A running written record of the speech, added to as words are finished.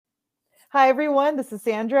Hi, everyone. This is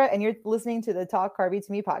Sandra, and you're listening to the Talk Carby to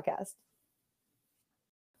Me podcast.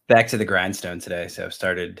 Back to the grindstone today. So I've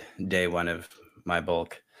started day one of my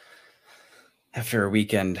bulk after a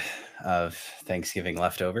weekend of Thanksgiving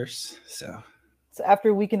leftovers. So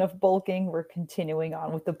after a weekend of bulking, we're continuing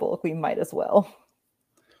on with the bulk. We might as well.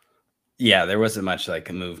 Yeah, there wasn't much like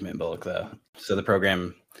a movement bulk though. So the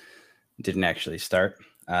program didn't actually start,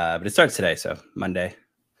 but it starts today. So Monday.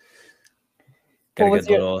 Got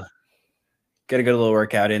a good little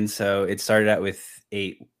workout in. So it started out with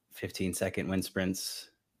 8 15-second wind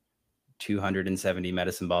sprints, 270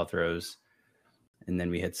 medicine ball throws, and then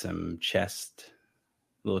we hit some chest,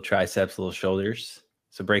 little triceps, little shoulders.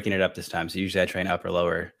 So breaking it up this time. So usually I train upper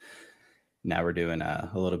lower. Now we're doing a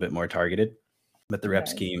little bit more targeted. But the rep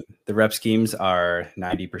schemes are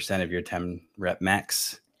 90% of your 10 rep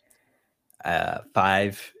max,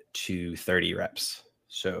 5 to 30 reps.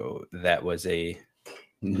 So that was a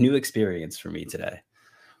new experience for me today.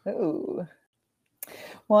 Oh,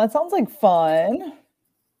 well, it sounds like fun.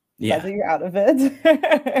 Yeah, that you're out of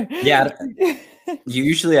it. Yeah,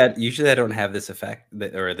 usually I don't have this effect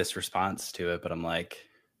or this response to it, but I'm like,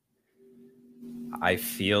 I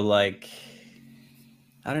feel like,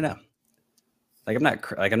 I don't know, like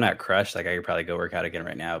I'm not crushed. Like I could probably go work out again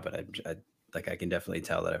right now, but I can definitely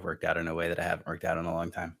tell that I've worked out in a way that I haven't worked out in a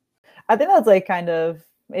long time. I think that's like kind of,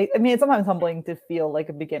 I mean, it's sometimes humbling to feel like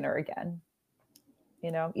a beginner again.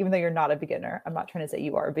 You know, even though you're not a beginner, I'm not trying to say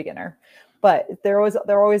you are a beginner, but there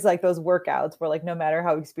are always like those workouts where like no matter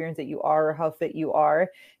how experienced that you are or how fit you are,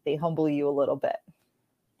 they humble you a little bit.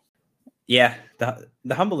 Yeah, the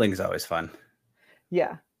humbling is always fun.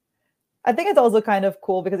 Yeah, I think it's also kind of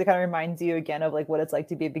cool because it kind of reminds you again of like what it's like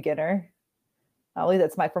to be a beginner. At least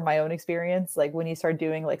that's from my own experience. Like when you start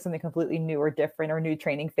doing like something completely new or different or new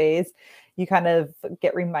training phase, you kind of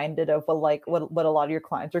get reminded of what a lot of your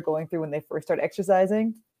clients are going through when they first start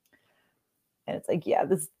exercising. And it's like, yeah,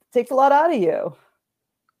 this takes a lot out of you.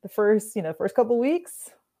 The first couple of weeks,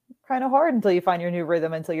 kind of hard until you find your new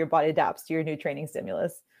rhythm, until your body adapts to your new training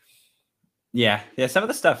stimulus. Yeah. Some of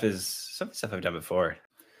the stuff I've done before.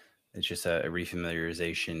 It's just a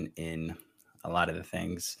refamiliarization in a lot of the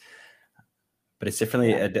things. But it's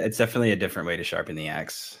definitely a different way to sharpen the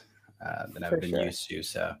axe than I've been used to.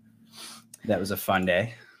 So that was a fun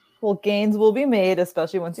day. Well, gains will be made,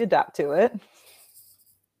 especially once you adapt to it.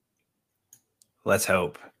 Let's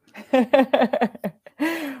hope. How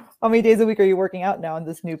many days a week are you working out now in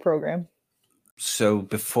this new program? So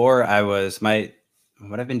before what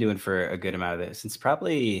I've been doing for a good amount of this, since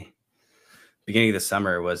probably beginning of the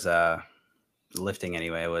summer was lifting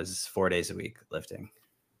anyway. It was 4 days a week lifting.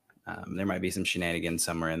 There might be some shenanigans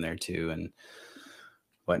somewhere in there too and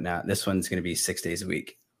whatnot. This one's going to be 6 days a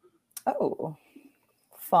week. Oh,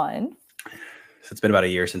 fun. So it's been about a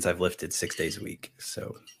year since I've lifted 6 days a week.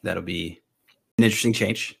 So that'll be an interesting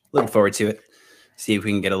change. Looking forward to it. See if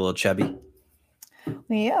we can get a little chubby.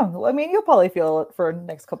 Yeah. Well, I mean, you'll probably feel it for the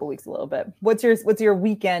next couple of weeks a little bit. What's your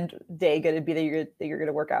weekend day going to be that you're going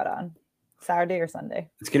to work out on? Saturday or Sunday?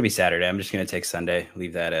 It's going to be Saturday. I'm just going to take Sunday,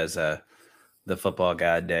 leave that as the football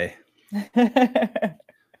god day.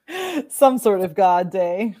 Some sort of god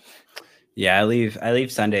day. Yeah, I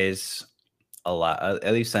leave Sundays a lot.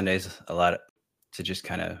 I leave Sundays a lot to just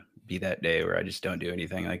kind of be that day where I just don't do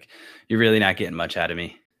anything. Like you're really not getting much out of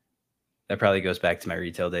me. That probably goes back to my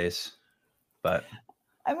retail days. But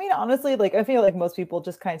I mean, honestly, like I feel like most people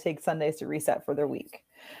just kind of take Sundays to reset for their week.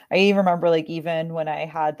 I even remember like even when I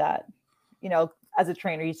had that, as a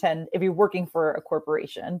trainer, if you're working for a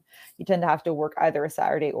corporation, you tend to have to work either a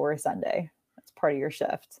Saturday or a Sunday. That's part of your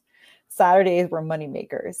shift. Saturdays were money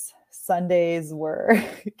makers. Sundays were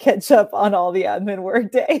catch up on all the admin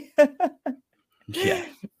work day. Yeah.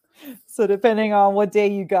 So depending on what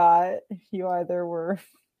day you got, you either were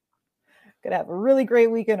going to have a really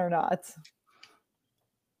great weekend or not.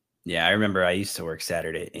 Yeah, I remember I used to work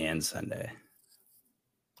Saturday and Sunday.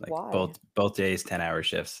 Like why? Both days, 10-hour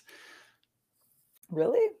shifts.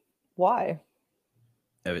 Really? Why?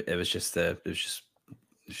 It was just the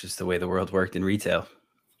way the world worked in retail.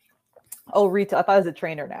 Oh, retail. I thought I was a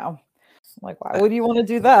trainer now. I'm like, why would you want to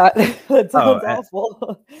do that? That sounds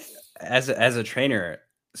awful. As a trainer,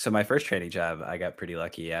 so my first training job, I got pretty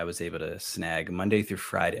lucky. I was able to snag Monday through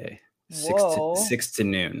Friday, 6 to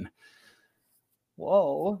noon.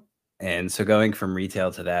 Whoa. And so going from retail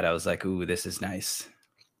to that, I was like, ooh, this is nice.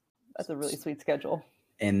 That's a really sweet schedule.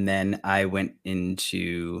 And then I went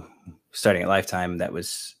into starting at Lifetime. That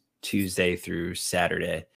was Tuesday through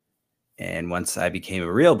Saturday. And once I became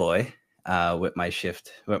a real boy, what my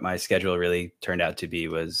schedule really turned out to be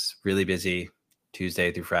was really busy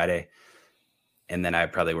Tuesday through Friday. And then I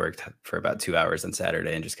probably worked for about 2 hours on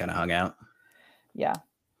Saturday and just kind of hung out. Yeah.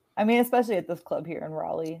 I mean, especially at this club here in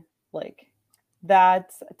Raleigh, like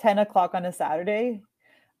that's 10 o'clock on a Saturday.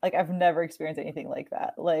 Like I've never experienced anything like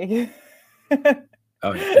that. Like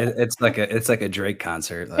Oh yeah, it's like a Drake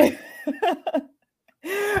concert. Like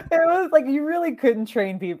it was like you really couldn't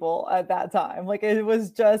train people at that time. Like it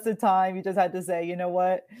was just a time you just had to say, you know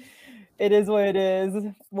what, it is what it is.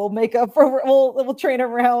 We'll make up for we'll train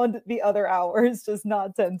around the other hours, just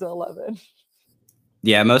not 10 to 11.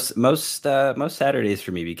 Yeah, most Saturdays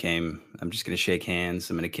for me became I'm just gonna shake hands,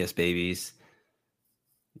 I'm gonna kiss babies,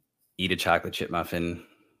 eat a chocolate chip muffin.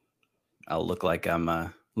 I'll look like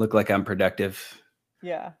I'm productive.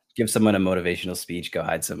 Yeah. Give someone a motivational speech, go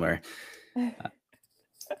hide somewhere.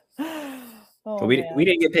 But we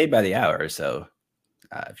didn't get paid by the hour, so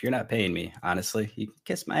if you're not paying me, honestly, you can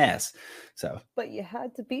kiss my ass. So, but you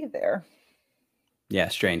had to be there. Yeah,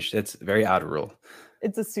 strange. It's a very odd rule.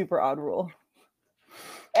 It's a super odd rule.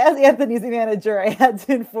 As Anthony's manager, I had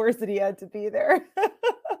to enforce that he had to be there.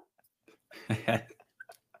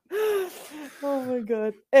 Oh my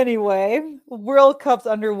god. Anyway, World Cup's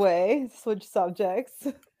underway. Switch subjects.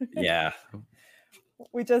 Yeah.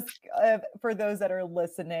 We just, for those that are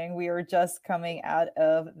listening, we are just coming out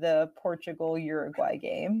of the Portugal-Uruguay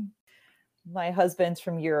game. My husband's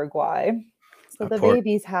from Uruguay, so the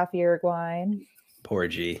baby's half Uruguayan. Poor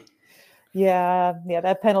G. Yeah,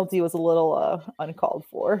 that penalty was a little uncalled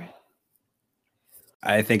for.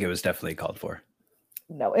 I think it was definitely called for.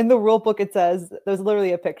 No, in the rule book it says there's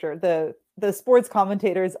literally a picture. The sports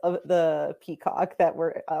commentators of the Peacock that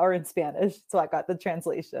are in Spanish, so I got the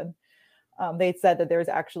translation. They said that there's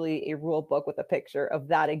actually a rule book with a picture of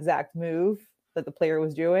that exact move that the player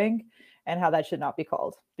was doing and how that should not be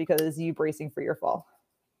called because you bracing for your fall.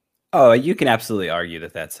 Oh, you can absolutely argue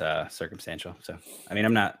that that's circumstantial. So, I mean,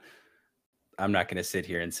 I'm not going to sit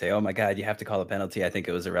here and say, oh my God, you have to call a penalty. I think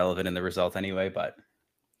it was irrelevant in the result anyway, but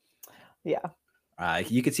yeah,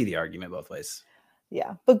 you could see the argument both ways.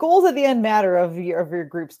 Yeah, but goals at the end matter of your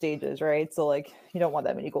group stages, right? So like you don't want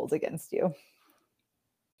that many goals against you.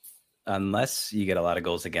 Unless you get a lot of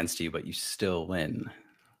goals against you, but you still win.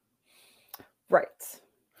 Right.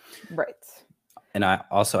 And I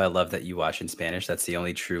love that you watch in Spanish. That's the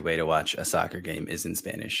only true way to watch a soccer game is in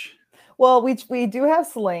Spanish. Well, we do have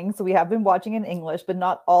Sling, so we have been watching in English, but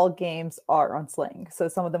not all games are on Sling. So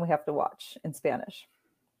some of them we have to watch in Spanish.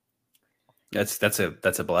 That's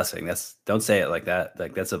a blessing. Don't say it like that.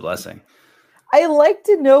 Like that's a blessing. I like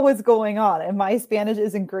to know what's going on, and my Spanish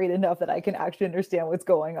isn't great enough that I can actually understand what's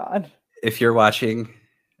going on. If you're watching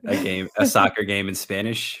a soccer game in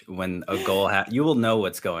Spanish, when a goal you will know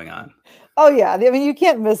what's going on. Oh yeah, I mean you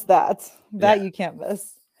can't miss that. You can't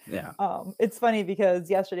miss. Yeah. It's funny because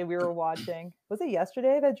yesterday we were watching. Was it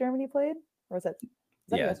yesterday that Germany played, or was that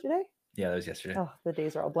yesterday? Yeah, that was yesterday. Oh, the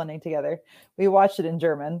days are all blending together. We watched it in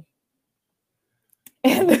German.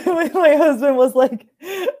 And my husband was like,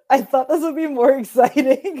 I thought this would be more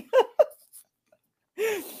exciting.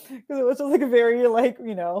 Because it was just like a very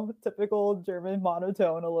typical German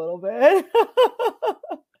monotone a little bit.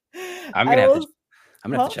 I'm gonna have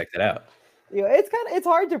to check that out. Yeah, it's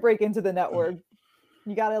hard to break into the network.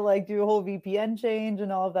 You gotta do a whole VPN change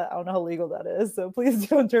and all of that. I don't know how legal that is, so please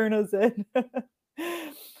don't turn us in.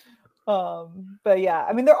 But yeah,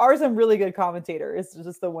 I mean there are some really good commentators,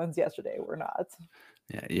 just the ones yesterday were not.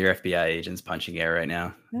 Yeah, your FBI agent's punching air right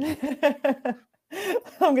now.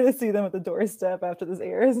 I'm gonna see them at the doorstep after this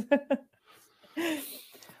airs.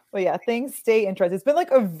 But yeah, things stay interesting. It's been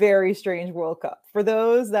like a very strange World Cup. For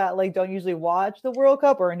those that don't usually watch the World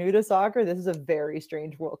Cup or are new to soccer, this is a very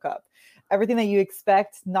strange World Cup. Everything that you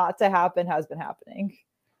expect not to happen has been happening.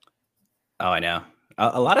 Oh, I know.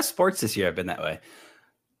 A lot of sports this year have been that way.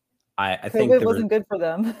 I think it wasn't good for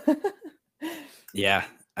them. Yeah,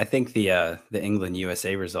 I think the England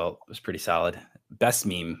USA result was pretty solid. Best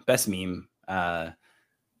meme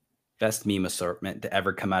assortment to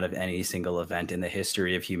ever come out of any single event in the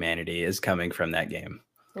history of humanity is coming from that game.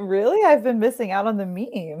 Really? I've been missing out on the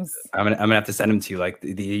memes. I'm gonna have to send them to you. Like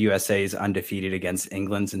the USA is undefeated against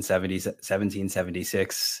England's in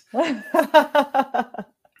 1776.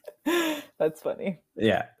 That's funny.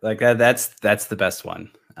 Yeah, like that's the best one.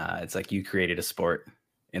 It's like you created a sport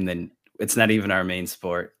and then it's not even our main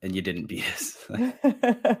sport and you didn't beat us.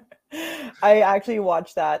 I actually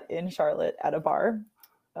watched that in Charlotte at a bar.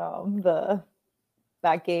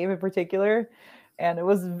 That game in particular, and it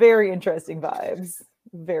was very interesting vibes.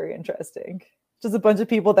 Very interesting. Just a bunch of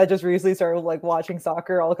people that just recently started watching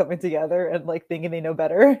soccer all coming together and thinking they know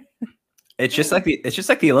better. It's just like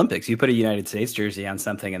the Olympics. You put a United States jersey on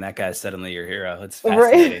something and that guy's suddenly your hero. It's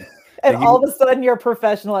fascinating. And all of a sudden you're a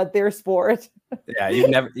professional at their sport. Yeah,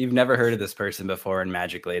 you've never heard of this person before, and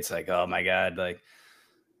magically it's like, oh my God, like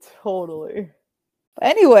totally.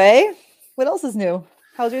 Anyway, what else is new?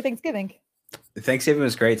 How's your Thanksgiving? Thanksgiving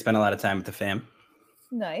was great. Spent a lot of time with the fam.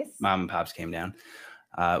 Nice. Mom and pops came down.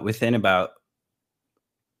 Within about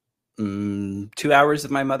 2 hours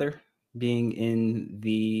of my mother being in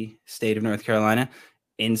the state of North Carolina,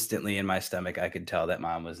 instantly in my stomach, I could tell that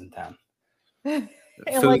mom was in town. In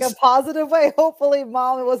like a positive way. Hopefully,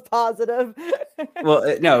 mom, it was positive.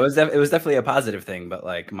 Well, no, it was definitely a positive thing, but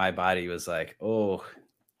like my body was like, oh,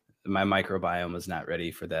 my microbiome was not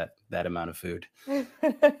ready for that amount of food.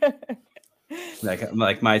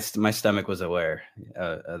 like my stomach was aware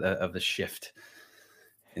of the shift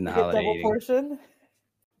in the holiday double eating. Portion.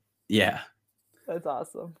 Yeah, that's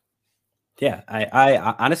awesome. Yeah, I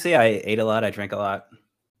honestly I ate a lot. I drank a lot.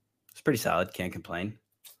 It's pretty solid. Can't complain.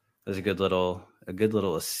 It was a good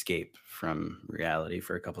little escape from reality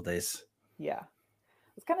for a couple days. Yeah,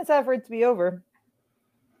 it's kind of sad for it to be over.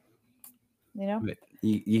 You know,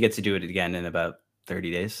 you get to do it again in about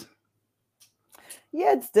 30 days.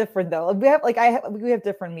 Yeah, it's different though. We have we have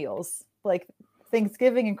different meals. Like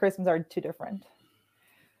Thanksgiving and Christmas are two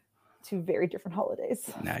very different holidays.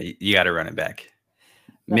 No, you got to run it back.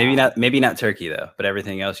 Maybe not turkey though, but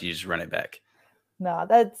everything else you just run it back. No,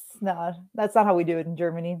 that's not how we do it in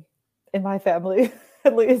Germany. In my family,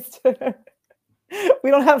 at least.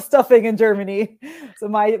 We don't have stuffing in Germany. So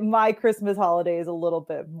my Christmas holiday is a little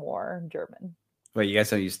bit more German. Wait, you guys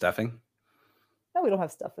don't use stuffing? No, we don't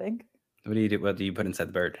have stuffing. What do you do? What do you put inside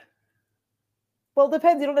the bird? Well, it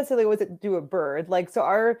depends. You don't necessarily always do a bird. Like,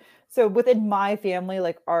 so within my family,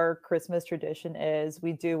 like our Christmas tradition is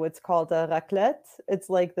we do what's called a raclette. It's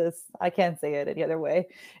like this, I can't say it any other way.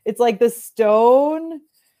 It's like this stone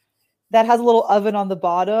that has a little oven on the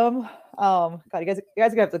bottom. God, you guys are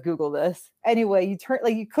gonna have to Google this. Anyway,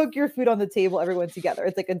 you cook your food on the table, everyone together.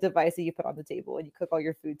 It's like a device that you put on the table and you cook all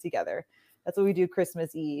your food together. That's what we do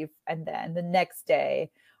Christmas Eve. And then the next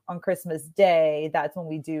day, on Christmas Day, that's when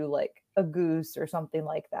we do like a goose or something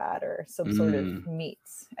like that, or some sort of meat.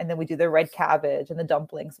 And then we do the red cabbage and the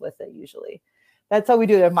dumplings with it usually. That's how we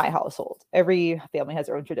do it in my household. Every family has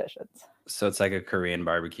their own traditions. So it's like a Korean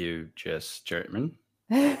barbecue, just German?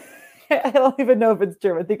 I don't even know if it's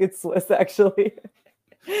German. I think it's Swiss, actually.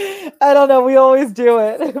 I don't know. We always do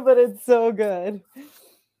it, but it's so good.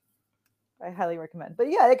 I highly recommend. But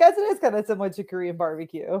yeah, I guess it is kind of similar to Korean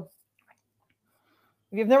barbecue.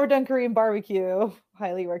 If you've never done Korean barbecue,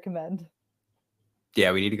 highly recommend.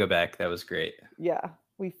 Yeah, we need to go back. That was great. Yeah,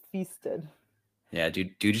 we feasted. Yeah,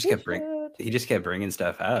 dude just kept bringing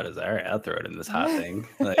stuff out. I was like, all right, I'll throw it in this hot thing.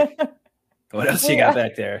 Like, what else you got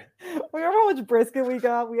back there? Remember how much brisket we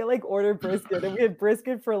got? We had like ordered brisket, and we had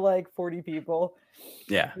brisket for like 40 people.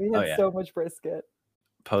 Yeah, we had so much brisket.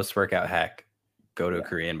 Post-workout hack: go to a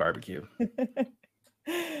Korean barbecue. It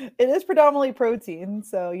is predominantly protein,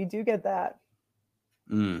 so you do get that.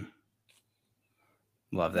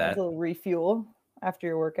 Love that. A little refuel after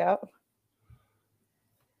your workout.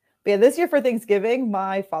 But yeah, this year for Thanksgiving,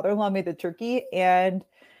 my father-in-law made the turkey, and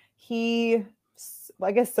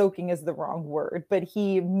I guess soaking is the wrong word, but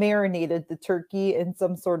he marinated the turkey in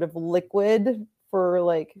some sort of liquid for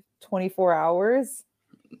like 24 hours.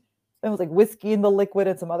 It was like whiskey in the liquid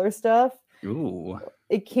and some other stuff. Ooh.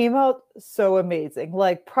 It came out so amazing.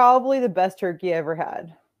 Like probably the best turkey I ever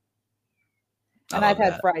had. And I've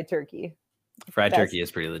had fried turkey. Fried turkey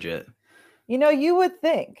is pretty legit. You know, you would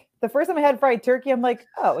think. The first time I had fried turkey, I'm like,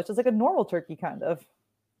 oh, it's just like a normal turkey kind of.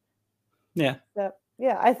 Yeah.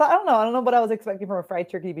 Yeah, I don't know what I was expecting from a fried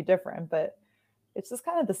turkey to be different, but it's just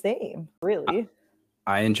kind of the same, really.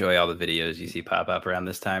 I enjoy all the videos you see pop up around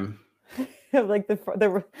this time. Like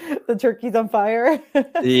the turkey's on fire.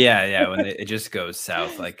 yeah, when it just goes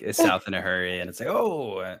south, like it's south in a hurry, and it's like,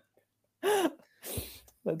 oh.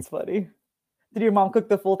 That's funny. Did your mom cook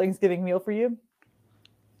the full Thanksgiving meal for you?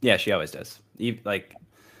 Yeah, she always does. Like,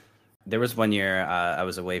 there was one year I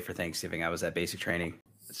was away for Thanksgiving. I was at basic training,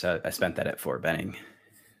 so I spent that at Fort Benning,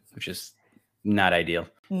 which is not ideal.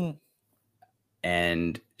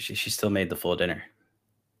 And she still made the full dinner.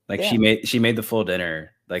 Like she made the full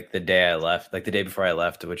dinner like the day I left, like the day before I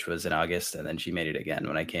left, which was in August, and then she made it again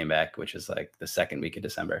when I came back, which is like the second week of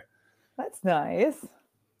December. That's nice.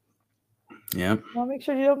 Yeah. Well, make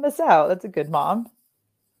sure you don't miss out. That's a good mom.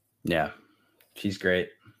 Yeah, she's great.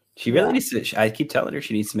 She really needs to. I keep telling her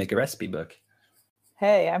she needs to make a recipe book.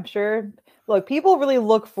 Hey, I'm sure. Look, people really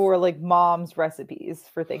look for like mom's recipes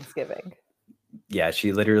for Thanksgiving. Yeah,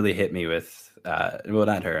 she literally hit me with well,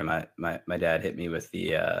 not her. My dad hit me with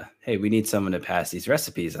the, hey, we need someone to pass these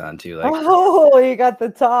recipes on to. Like, oh, you got the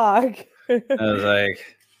talk. I was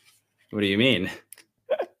like, what do you mean?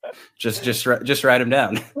 Just write them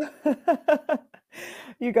down.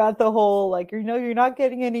 You got the whole, like, you're not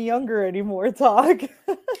getting any younger anymore talk.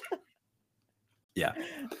 Yeah.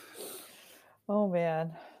 Oh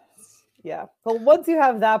man. Yeah. Well, once you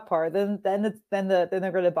have that part, then they're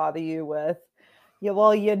going to bother you with, yeah,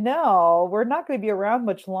 well, we're not going to be around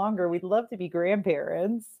much longer. We'd love to be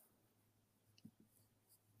grandparents.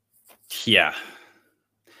 Yeah.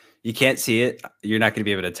 You can't see it. You're not going to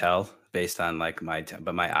be able to tell based on like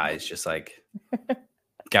but my eyes just like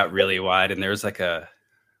got really wide, and there was like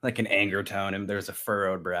an anger tone, and there was a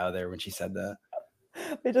furrowed brow there when she said that.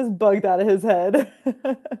 It just bugged out of his head.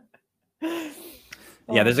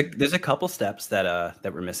 Yeah, there's a couple steps that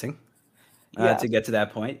we're missing to get to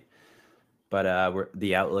that point, but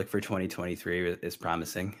the outlook for 2023 is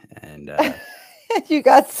promising, and you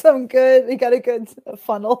got a good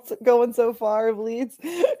funnel going so far of leads.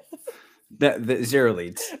 The 0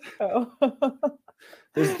 leads. Oh.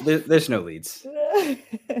 there's no leads.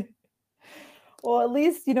 Well, at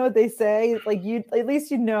least you know what they say. Like at least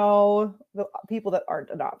the people that aren't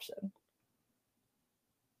an option.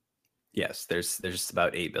 Yes, there's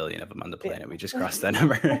about 8 billion of them on the planet. Yeah. We just crossed that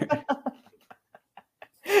number.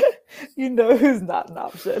 You know who's not an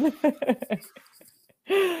option.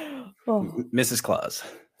 Oh. Mrs. Claus.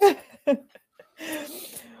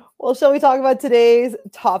 Well, shall we talk about today's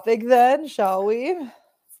topic then? Shall we?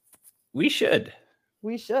 We should.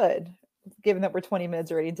 Given that we're 20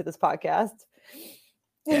 minutes already into this podcast.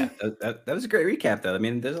 Yeah, that was a great recap, though. I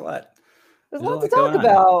mean, there's a lot. There's a lot to talk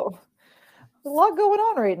about. There's a lot going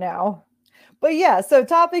on right now. But yeah, so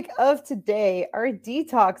topic of today are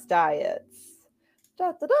detox diets.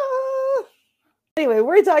 Da, da, da. Anyway,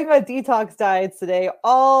 we're talking about detox diets today.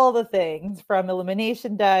 All the things from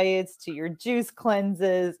elimination diets to your juice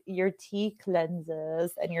cleanses, your tea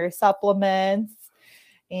cleanses, and your supplements.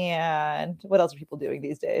 And what else are people doing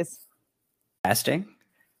these days? Fasting.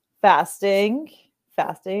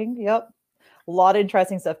 Yep. A lot of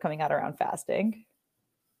interesting stuff coming out around fasting.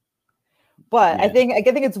 But yeah. I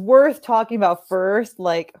think it's worth talking about first,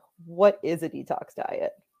 like, what is a detox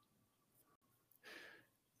diet?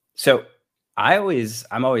 So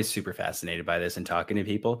I'm always super fascinated by this and talking to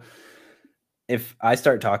people. If I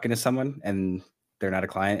start talking to someone and they're not a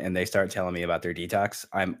client and they start telling me about their detox,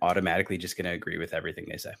 I'm automatically just going to agree with everything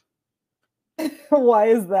they say. Why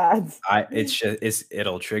is that?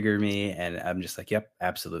 It'll trigger me, and I'm just like, yep,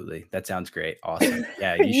 absolutely. That sounds great. Awesome.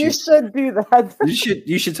 Yeah, you should do that.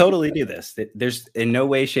 you should totally do this. There's in no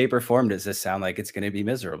way, shape, or form does this sound like it's going to be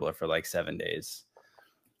miserable for like 7 days.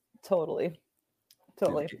 Totally.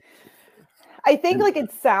 I think like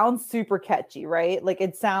it sounds super catchy, right? Like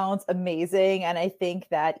it sounds amazing. And I think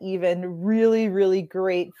that even really, really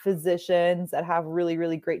great physicians that have really,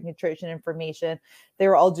 really great nutrition information,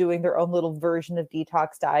 they're all doing their own little version of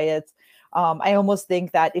detox diets. I almost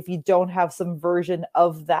think that if you don't have some version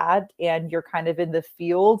of that and you're kind of in the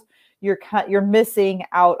field, you're missing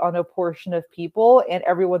out on a portion of people, and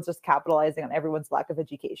everyone's just capitalizing on everyone's lack of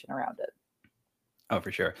education around it. Oh,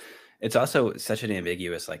 for sure. It's also such an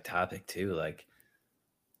ambiguous like topic too.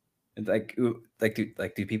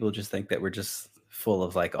 Do people just think that we're just full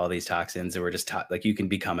of like all these toxins, and we're just like you can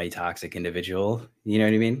become a toxic individual? You know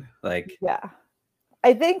what I mean? Like, yeah,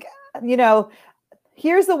 I think,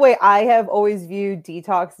 here's the way I have always viewed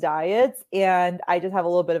detox diets, and I just have a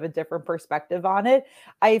little bit of a different perspective on it.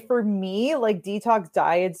 For me, like detox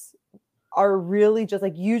diets are really just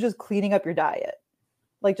like you just cleaning up your diet.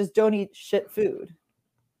 Like just don't eat shit food.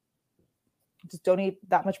 Just don't eat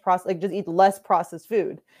that much processed, like just eat less processed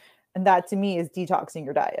food. And that to me is detoxing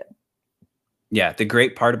your diet. Yeah. The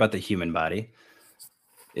great part about the human body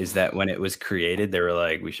is that when it was created, they were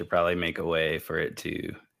like, we should probably make a way for it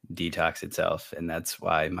to detox itself. And that's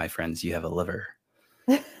why, my friends, you have a liver.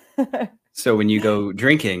 So when you go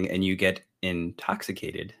drinking and you get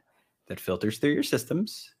intoxicated, that filters through your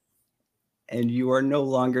systems and you are no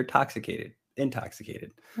longer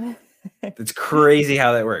intoxicated. It's crazy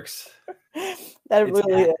how that works. That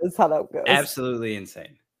really is how that goes. Absolutely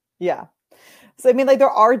insane. Yeah. So, I mean, like there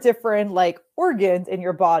are different like organs in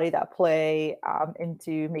your body that play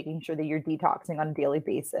into making sure that you're detoxing on a daily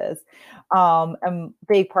basis. And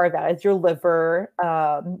big part of that is your liver,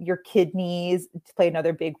 your kidneys play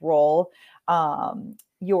another big role,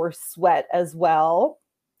 your sweat as well.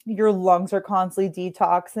 Your lungs are constantly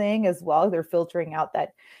detoxing as well. They're filtering out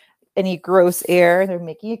any gross air. They're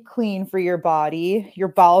making it clean for your body. Your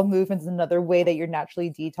bowel movement is another way that you're naturally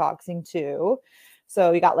detoxing too.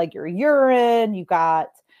 So you got like your urine, you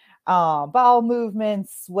got bowel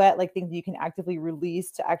movements, sweat, like things that you can actively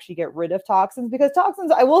release to actually get rid of toxins. Because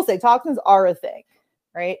toxins, I will say, toxins are a thing,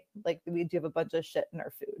 right? Like we do have a bunch of shit in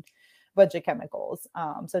our food, a bunch of chemicals.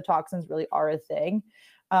 So toxins really are a thing.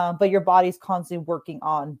 But your body's constantly working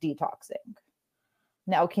on detoxing.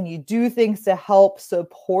 Now, can you do things to help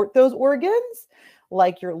support those organs,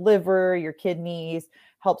 like your liver, your kidneys,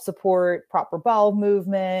 help support proper bowel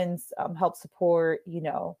movements, help support,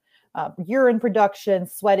 urine production,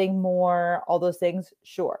 sweating more, all those things?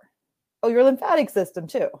 Sure. Oh, your lymphatic system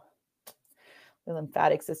too. The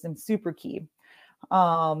lymphatic system, super key.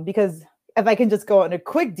 Because if I can just go on a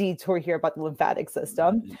quick detour here about the lymphatic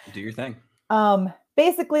system. Do your thing.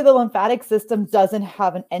 Basically, the lymphatic system doesn't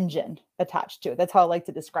have an engine attached to it. That's how I like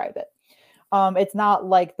to describe it. It's not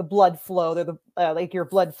like the blood flow, like your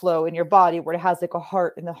blood flow in your body where it has like a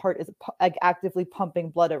heart and the heart is like actively pumping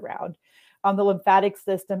blood around. The lymphatic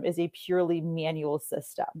system is a purely manual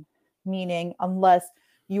system, meaning unless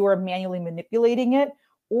you are manually manipulating it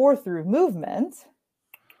or through movement,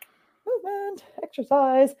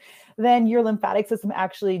 exercise, then your lymphatic system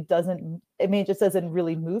actually just doesn't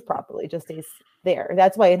really move properly. It just stays there.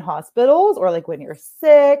 That's why in hospitals, or like when you're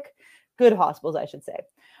sick, good hospitals, I should say,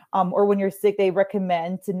 or when you're sick, they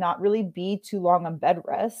recommend to not really be too long on bed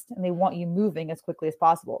rest, and they want you moving as quickly as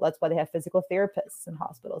possible. That's why they have physical therapists in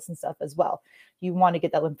hospitals and stuff as well. You want to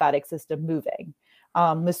get that lymphatic system moving.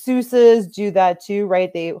 Masseuses do that too,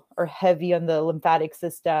 right? They are heavy on the lymphatic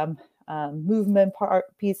system movement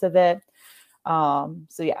piece of it.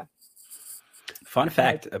 So yeah. Fun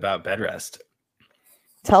fact about bed rest.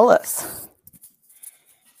 Tell us.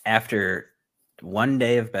 After 1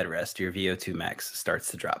 day of bed rest, your VO2 max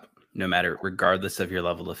starts to drop, regardless of your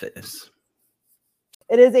level of fitness.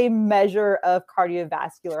 It is a measure of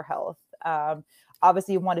cardiovascular health.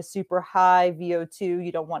 Obviously, you want a super high VO2.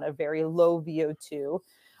 You don't want a very low VO2.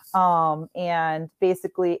 And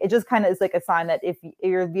basically, it just kind of is like a sign that if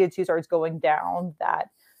your VO2 starts going down, that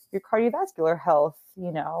your cardiovascular health,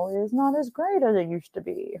 is not as great as it used to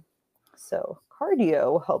be. So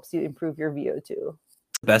cardio helps you improve your VO2.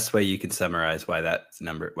 Best way you can summarize why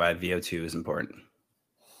VO2 is important.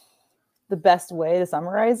 The best way to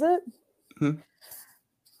summarize it?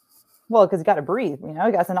 Well, because you got to breathe, you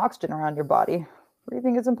got some oxygen around your body.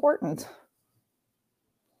 Breathing is important.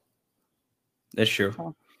 That's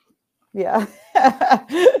true. Yeah.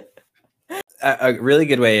 A really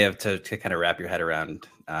good way to kind of wrap your head around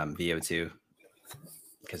VO2,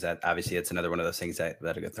 because that obviously it's another one of those things that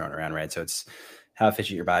get thrown around, right? So it's how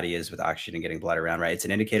efficient your body is with oxygen and getting blood around, right? It's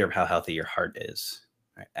an indicator of how healthy your heart is.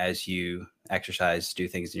 Right? As you exercise, do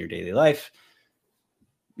things in your daily life,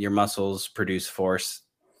 your muscles produce force,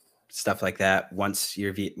 stuff like that. Once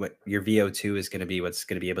your VO2 is going to be what's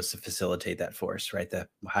going to be able to facilitate that force, right? The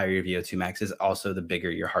higher your VO2 max is, also the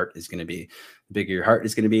bigger your heart is going to be. The bigger your heart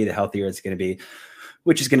is going to be, the healthier it's going to be,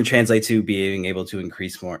 which is going to translate to being able to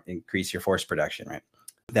increase your force production, right?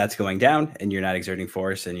 That's going down and you're not exerting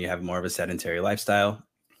force and you have more of a sedentary lifestyle.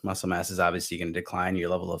 Muscle mass is obviously going to decline. Your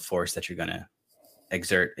level of force that you're going to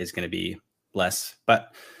exert is going to be less,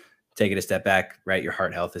 but take it a step back, right? Your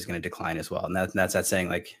heart health is going to decline as well. And that's not saying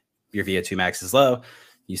like your VO2 max is low,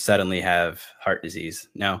 you suddenly have heart disease.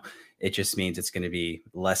 No, it just means it's going to be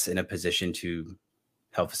less in a position to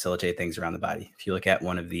help facilitate things around the body. If you look at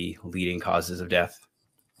one of the leading causes of death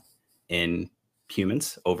in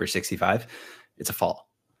humans over 65, it's a fall.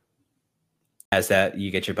 As that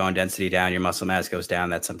you get your bone density down, your muscle mass goes down.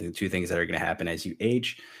 That's two things that are going to happen as you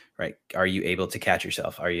age, right? Are you able to catch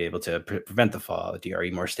yourself? Are you able to prevent the fall? Are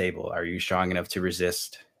you more stable? Are you strong enough to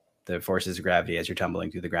resist the forces of gravity as you're tumbling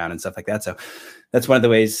through the ground and stuff like that? So that's one of the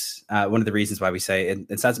ways, one of the reasons why we say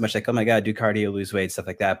it's not so much like, oh my God, do cardio, lose weight, stuff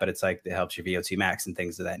like that. But it's like, it helps your VO2 max and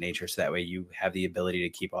things of that nature. So that way you have the ability to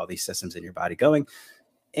keep all these systems in your body going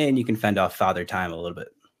and you can fend off father time a little bit.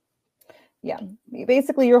 Yeah.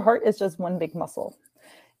 Basically your heart is just one big muscle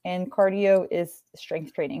and cardio is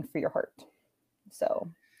strength training for your heart. So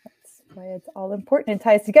that's why it's all important. It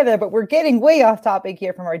ties together, but we're getting way off topic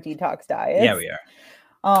here from our detox diet. Yeah, we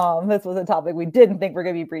are. This was a topic we didn't think we're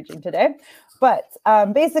going to be preaching today, but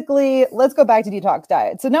basically let's go back to detox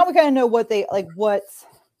diet. So now we kind of know what the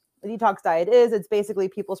detox diet is. It's basically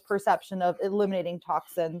people's perception of eliminating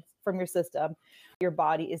toxins from your system. Your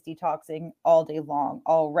body is detoxing all day long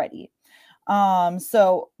already.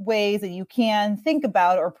 So ways that you can think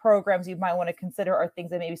about or programs you might want to consider are things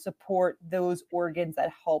that maybe support those organs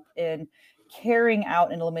that help in carrying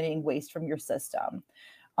out and eliminating waste from your system.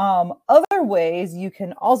 Other ways you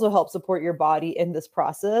can also help support your body in this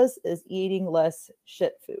process is eating less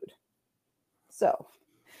shit food. So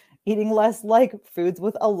eating less like foods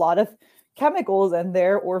with a lot of chemicals in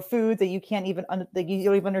there, or foods that you can't even that you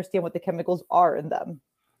don't even understand what the chemicals are in them.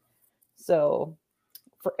 So,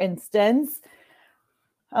 for instance,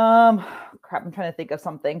 crap, I'm trying to think of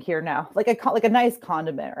something here now. Like a nice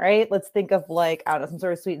condiment, right? Let's think of like, I don't know, some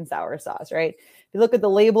sort of sweet and sour sauce, right? If you look at the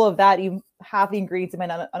label of that, you half the ingredients, you might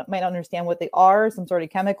not understand what they are, some sort of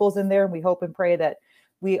chemicals in there. And we hope and pray that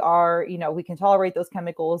we are, we can tolerate those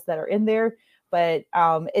chemicals that are in there. But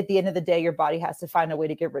at the end of the day, your body has to find a way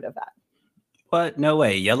to get rid of that. What? No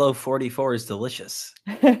way. Yellow 44 is delicious.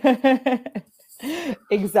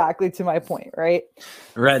 Exactly, to my point, right?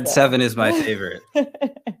 Red 7 is my favorite.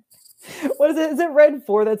 What is it? Is it red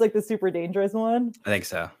 4 that's like the super dangerous one? I think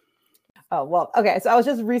so. Oh, well, okay. So I was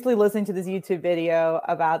just recently listening to this YouTube video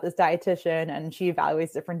about this dietitian, and she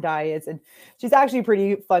evaluates different diets, and she's actually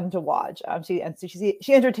pretty fun to watch. She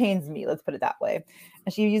entertains me, let's put it that way.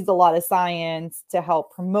 And she used a lot of science to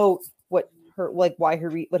help promote what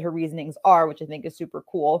her reasonings are, which I think is super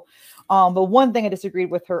cool. But one thing I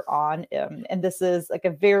disagreed with her on, and this is like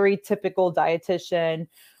a very typical dietitian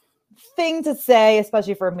thing to say,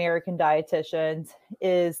 especially for American dietitians,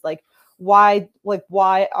 is like, why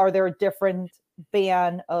are there a different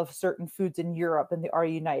ban of certain foods in Europe than there are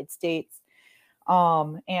in the United States?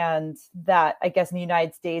 And that, I guess, in the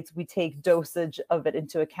United States, we take dosage of it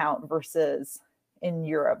into account versus in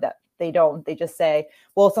Europe that they don't. They just say,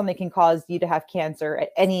 well, something can cause you to have cancer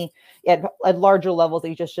at larger levels that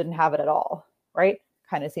you just shouldn't have it at all, right?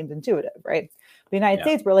 Kind of seems intuitive, right? The United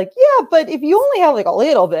States, we're like, yeah, but if you only have like a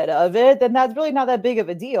little bit of it, then that's really not that big of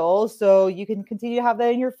a deal. So you can continue to have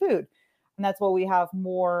that in your food. And that's why we have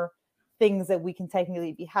more things that we can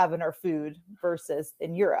technically have in our food versus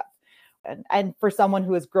in Europe. And for someone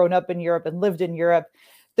who has grown up in Europe and lived in Europe,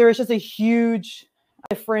 there is just a huge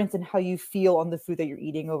difference in how you feel on the food that you're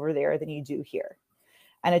eating over there than you do here.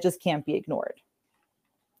 And it just can't be ignored.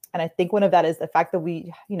 And I think one of that is the fact that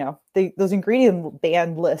we, those ingredient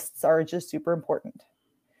ban lists are just super important.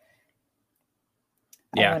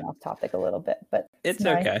 Yeah. I went off topic a little bit, but it's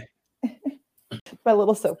okay. My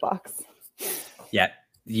little soapbox. Yeah.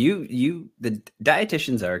 The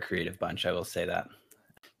dietitians are a creative bunch. I will say that.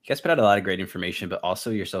 You guys put out a lot of great information, but also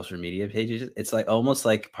your social media pages. It's like almost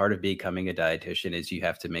like part of becoming a dietitian is you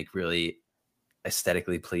have to make really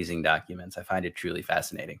aesthetically pleasing documents. I find it truly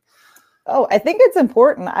fascinating. Oh, I think it's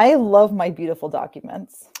important. I love my beautiful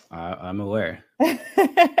documents. I'm aware.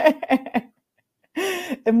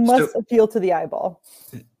 It must appeal to the eyeball.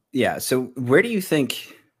 Yeah. So where do you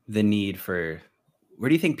think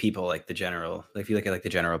people like the general, if you look at like the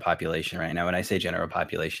general population right now, when I say general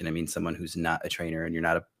population, I mean someone who's not a trainer and you're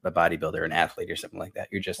not a bodybuilder, an athlete or something like that.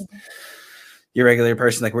 You're just your regular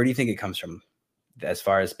person. Like, where do you think it comes from as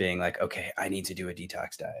far as being like, okay, I need to do a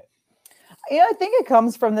detox diet? Yeah, I think it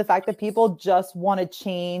comes from the fact that people just want to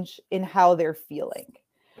change in how they're feeling.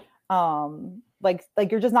 Like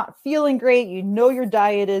you're just not feeling great. Your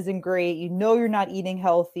diet isn't great. You're not eating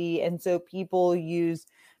healthy. And so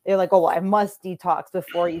they're like, oh, well, I must detox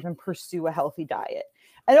before I even pursue a healthy diet.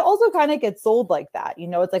 And it also kind of gets sold like that.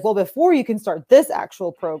 It's like, well, before you can start this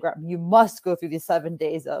actual program, you must go through these 7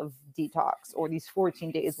 days of detox or these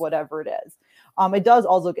 14 days, whatever it is. It does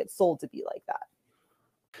also get sold to be like that.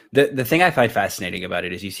 The thing I find fascinating about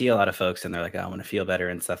it is you see a lot of folks and they're like, oh, I want to feel better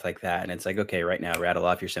and stuff like that. And it's like, okay, right now, rattle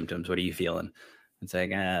off your symptoms. What are you feeling? It's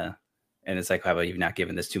like, and it's like, how about you've not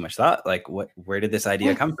given this too much thought? Like, where did this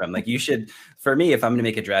idea come from? Like, you should, for me, if I'm going to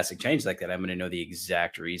make a drastic change like that, I'm going to know the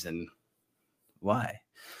exact reason why.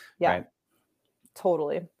 Yeah, right?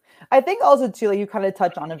 Totally. I think also too, like you kind of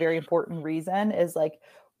touch on a very important reason is like,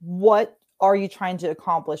 what are you trying to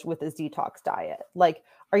accomplish with this detox diet? Like,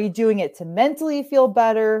 are you doing it to mentally feel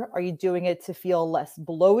better? Are you doing it to feel less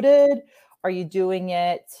bloated? Are you doing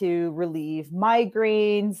it to relieve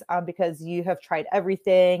migraines because you have tried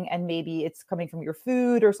everything and maybe it's coming from your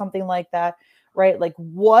food or something like that, right? Like,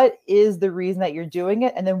 what is the reason that you're doing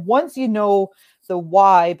it? And then once you know the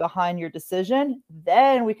why behind your decision,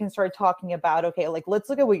 then we can start talking about, okay, like, let's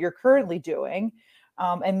look at what you're currently doing.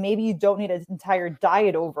 And maybe you don't need an entire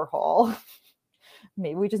diet overhaul.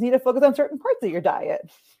 Maybe we just need to focus on certain parts of your diet.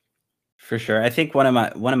 For sure. I think one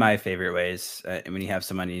of my favorite ways when you have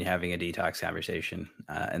someone and you're having a detox conversation,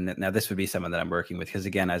 now this would be someone that I'm working with, because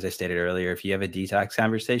again, as I stated earlier, if you have a detox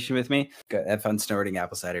conversation with me, have fun snorting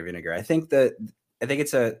apple cider vinegar. I think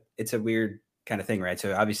it's a weird kind of thing, right?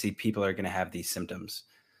 So obviously people are going to have these symptoms,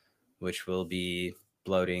 which will be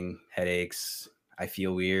bloating, headaches. I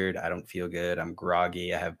feel weird. I don't feel good. I'm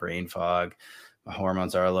groggy. I have brain fog. My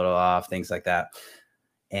hormones are a little off, things like that.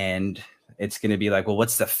 And it's going to be like, well,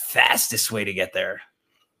 what's the fastest way to get there?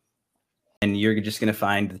 and you're just going to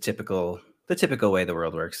find the typical way the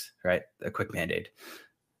world works, right? A quick Band-Aid,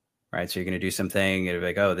 right? So you're going to do something, it'll be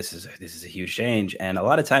like, oh, this is a huge change. And a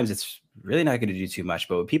lot of times it's really not going to do too much.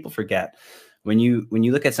 But what people forget when you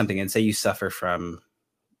look at something and say you suffer from,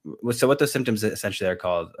 so what those symptoms essentially are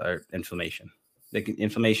called are inflammation. Like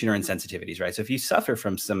inflammation or insensitivities, right? So if you suffer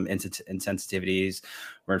from some insensitivities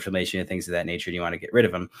or inflammation and things of that nature, and you want to get rid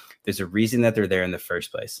of them, there's a reason that they're there in the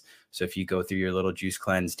first place. So if you go through your little juice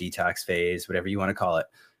cleanse, detox phase, whatever you want to call it,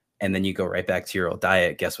 and then you go right back to your old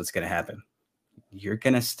diet, guess what's going to happen? You're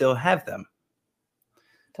going to still have them.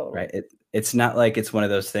 Totally. Right? It's not like it's one of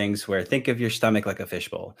those things where think of your stomach like a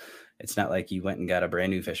fishbowl. It's not like you went and got a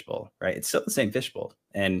brand new fishbowl, right? It's still the same fishbowl.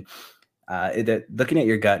 And looking at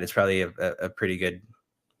your gut is probably a pretty good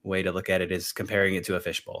way to look at it, is comparing it to a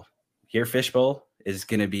fishbowl. Your fishbowl is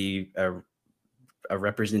going to be a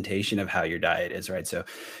representation of how your diet is, right? So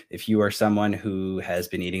if you are someone who has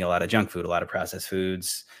been eating a lot of junk food, a lot of processed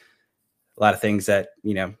foods, a lot of things that,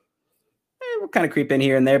 will kind of creep in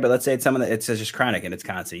here and there, but let's say it's someone that it's just chronic and it's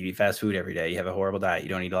constant. You eat fast food every day. You have a horrible diet. You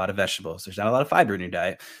don't eat a lot of vegetables. There's not a lot of fiber in your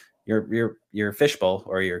diet. Your fishbowl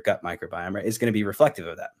or your gut microbiome, right, is going to be reflective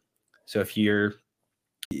of that. So if you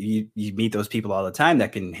meet those people all the time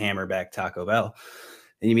that can hammer back Taco Bell,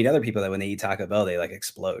 and you meet other people that when they eat Taco Bell, they like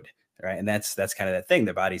explode, right? And that's kind of that thing.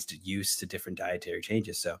 Their body's used to different dietary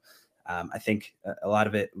changes. So I think a lot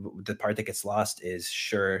of it, the part that gets lost is,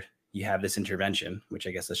 sure, you have this intervention, which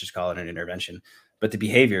I guess let's just call it an intervention, but the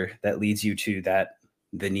behavior that leads you to that,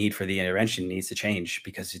 the need for the intervention needs to change,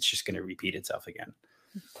 because it's just going to repeat itself again.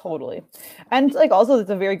 Totally. And like, also, it's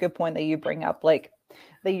a very good point that you bring up, like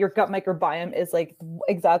that your gut microbiome is like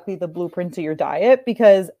exactly the blueprint to your diet,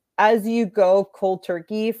 because as you go cold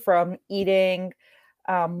turkey from eating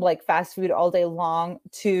like fast food all day long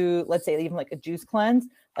to, let's say, even like a juice cleanse,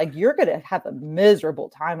 like you're going to have a miserable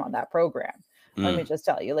time on that program. Let me just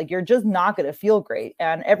tell you, like, you're just not going to feel great.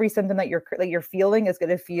 And every symptom that you're feeling is going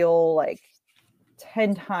to feel like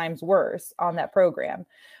 10 times worse on that program.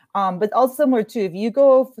 But also similar to, if you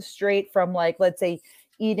go straight from, like, let's say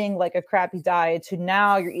eating like a crappy diet to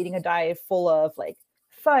now you're eating a diet full of like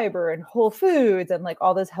fiber and whole foods and like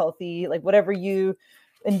all this healthy, like whatever you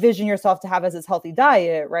envision yourself to have as this healthy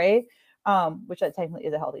diet, right? Which that technically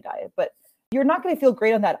is a healthy diet, but you're not going to feel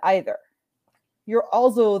great on that either. You're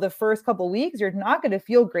also, the first couple of weeks, you're not going to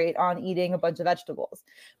feel great on eating a bunch of vegetables,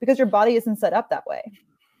 because your body isn't set up that way.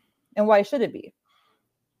 And why should it be?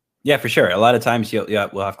 Yeah, for sure. A lot of times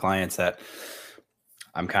we'll have clients that,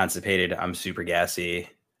 I'm constipated, I'm super gassy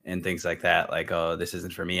and things like that. Like, oh, this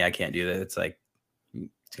isn't for me. I can't do that. It's like,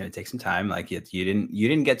 it's going to take some time. Like you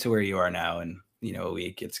didn't get to where you are now in, a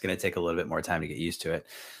week. It's going to take a little bit more time to get used to it.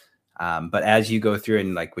 But as you go through,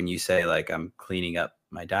 and like when you say like I'm cleaning up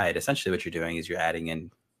my diet, essentially what you're doing is you're adding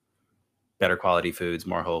in better quality foods,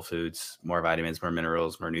 more whole foods, more vitamins, more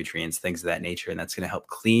minerals, more nutrients, things of that nature. And that's going to help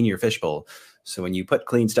clean your fishbowl. So when you put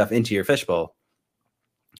clean stuff into your fishbowl,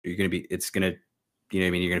 you're going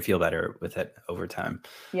to feel better with it over time.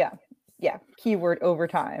 Yeah. Keyword over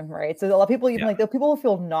time, right? So a lot of people, even like the people who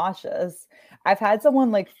feel nauseous. I've had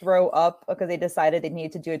someone like throw up because they decided they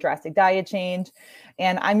needed to do a drastic diet change.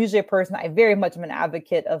 And I'm usually a person, I very much am an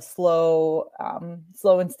advocate of slow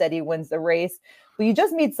and steady wins the race. But you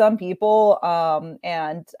just meet some people,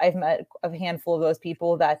 and I've met a handful of those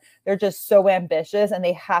people that they're just so ambitious and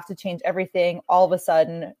they have to change everything all of a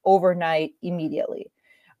sudden, overnight, immediately.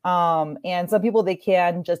 And some people, they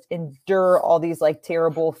can just endure all these like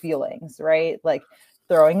terrible feelings, right? Like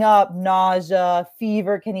throwing up, nausea,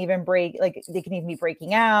 fever can even they can even be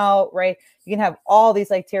breaking out, right? You can have all these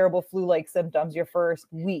like terrible flu-like symptoms your first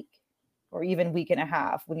week or even week and a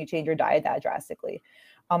half when you change your diet that drastically.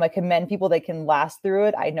 I commend people that can last through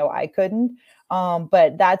it. I know I couldn't,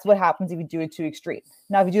 but that's what happens if you do it too extreme.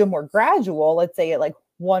 Now, if you do it more gradual, let's say at like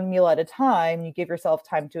one meal at a time, you give yourself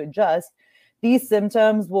time to adjust, these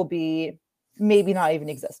symptoms will be maybe not even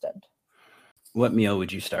existent. What meal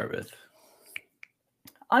would you start with?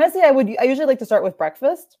 Honestly, I usually like to start with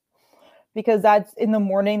breakfast, because that's in the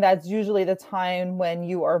morning. That's usually the time when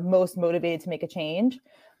you are most motivated to make a change.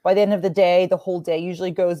 By the end of the day, the whole day usually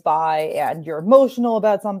goes by and you're emotional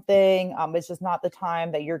about something. It's just not the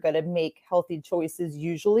time that you're going to make healthy choices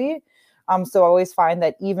usually. So I always find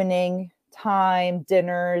that evening time,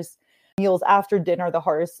 dinners, meals after dinner are the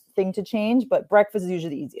hardest thing to change, but breakfast is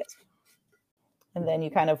usually the easiest. And then you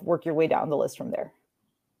kind of work your way down the list from there.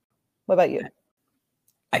 What about you?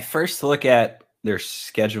 I first look at their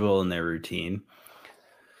schedule and their routine.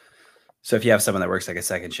 So if you have someone that works like a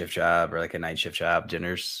second shift job or like a night shift job,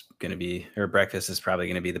 breakfast is probably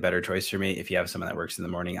going to be the better choice for me. If you have someone that works in the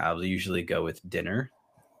morning, I'll usually go with dinner.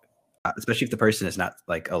 especially if the person is not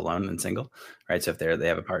like alone and single, right? So if they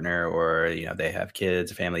have a partner or, they have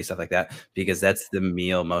kids, family, stuff like that, because that's the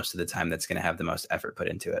meal most of the time that's going to have the most effort put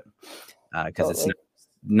into it. Because it's Totally.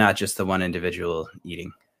 not just the one individual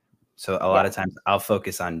eating. So a lot Yeah. of times I'll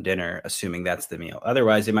focus on dinner, assuming that's the meal.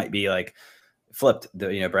 Otherwise, it might be like flipped.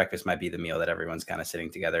 Breakfast might be the meal that everyone's kind of sitting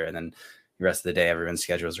together, and then the rest of the day, everyone's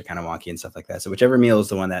schedules are kind of wonky and stuff like that. So whichever meal is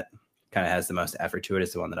the one that kind of has the most effort to it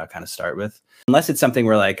is the one that I'll kind of start with. Unless it's something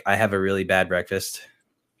where like I have a really bad breakfast,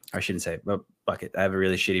 or I shouldn't say, well, bucket. I have a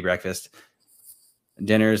really shitty breakfast.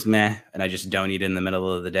 Dinner's meh, and I just don't eat in the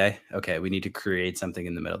middle of the day. Okay, we need to create something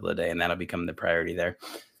in the middle of the day, and that'll become the priority there.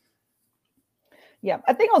 Yeah,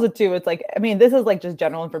 I think also too, it's like, I mean, this is like just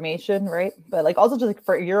general information, right? But like also just like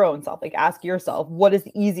for your own self, like ask yourself, what is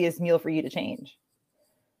the easiest meal for you to change?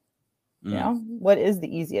 You know, what is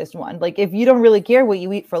the easiest one? Like if you don't really care what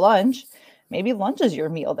you eat for lunch, maybe lunch is your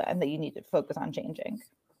meal then that you need to focus on changing.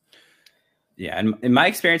 Yeah, and in my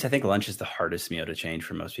experience, I think lunch is the hardest meal to change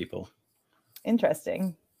for most people.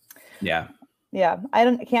 Interesting. Yeah. Yeah,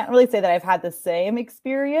 I can't really say that I've had the same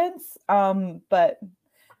experience, but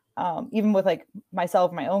even with like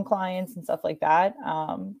myself, my own clients and stuff like that.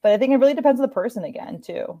 But I think it really depends on the person again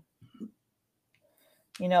too.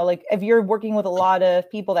 Like if you're working with a lot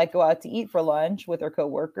of people that go out to eat for lunch with their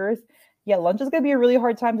coworkers, yeah, lunch is going to be a really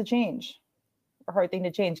hard time to change, a hard thing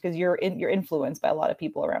to change because you're influenced by a lot of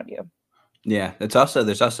people around you. Yeah, there's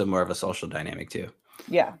also more of a social dynamic too.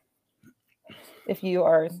 Yeah. If you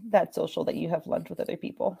are that social that you have lunch with other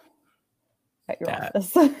people at your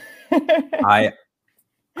office. I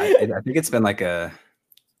think it's been like I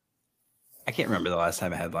can't remember the last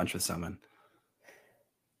time I had lunch with someone.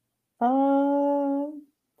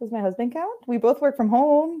 Does my husband count? We both work from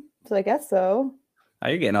home, so I guess so. Oh,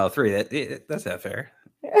 you're getting all three. That's not fair.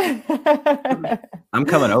 I'm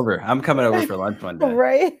coming over. For lunch one day.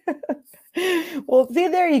 Right. Well, see,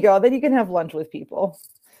 there you go. Then you can have lunch with people.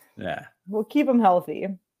 Yeah. We'll keep them healthy.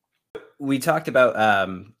 We talked about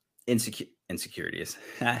insecurities.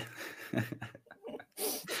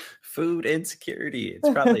 Food insecurity. It's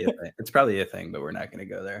probably a thing. It's probably a thing, but we're not going to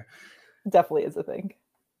go there. Definitely is a thing.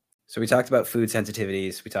 So we talked about food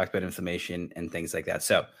sensitivities. We talked about inflammation and things like that.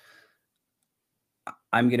 So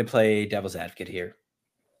I'm going to play devil's advocate here.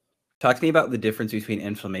 Talk to me about the difference between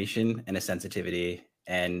inflammation and a sensitivity,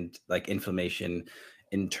 and like inflammation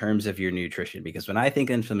in terms of your nutrition. Because when I think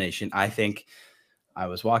inflammation, I think I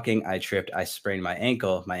was walking, I tripped, I sprained my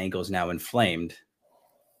ankle. My ankle is now inflamed,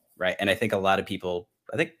 right? And I think a lot of people,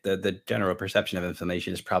 I think the general perception of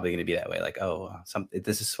inflammation is probably going to be that way. Like, oh,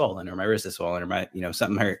 this is swollen, or my wrist is swollen, or my,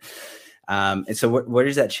 something hurt. And so where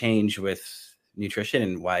does that change with nutrition,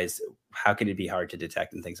 and how can it be hard to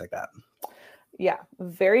detect and things like that? Yeah,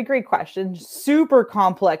 very great question. Super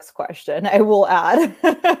complex question, I will add.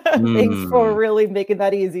 Thanks for really making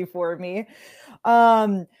that easy for me.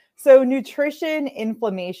 So nutrition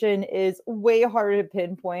inflammation is way harder to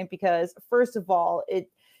pinpoint because first of all, it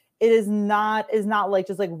is not like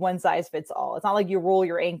just like one size fits all. It's not like you roll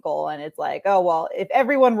your ankle and it's like, oh, well, if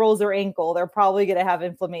everyone rolls their ankle, they're probably going to have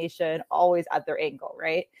inflammation always at their ankle,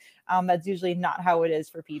 right? That's usually not how it is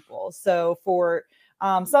for people. So for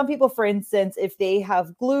some people, for instance, if they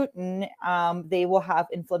have gluten, they will have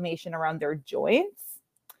inflammation around their joints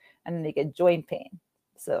and then they get joint pain.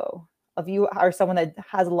 So if you are someone that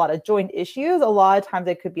has a lot of joint issues, a lot of times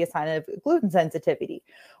it could be a sign of gluten sensitivity,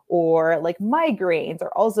 or like migraines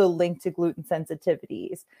are also linked to gluten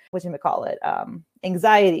sensitivities, which you might call it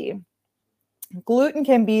anxiety. Gluten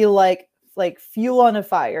can be like fuel on a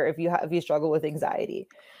fire if you struggle with anxiety.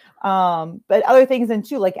 But other things then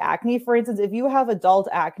too, like acne, for instance, if you have adult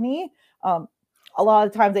acne, a lot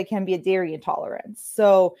of times it can be a dairy intolerance.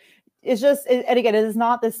 So it's just, and again, it is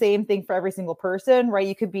not the same thing for every single person, right?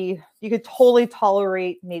 You could totally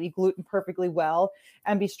tolerate maybe gluten perfectly well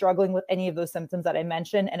and be struggling with any of those symptoms that I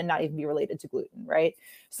mentioned and it not even be related to gluten, right?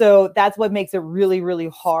 So that's what makes it really, really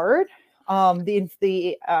hard.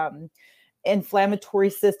 The inflammatory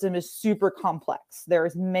system is super complex.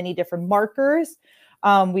 There's many different markers.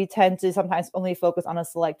 We tend to sometimes only focus on a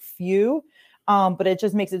select few, but it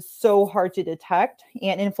just makes it so hard to detect.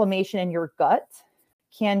 And inflammation in your gut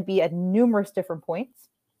can be at numerous different points.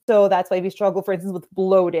 So that's why we struggle, for instance, with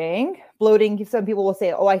bloating. Bloating, some people will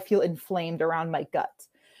say, oh, I feel inflamed around my gut,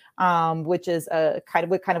 which is kind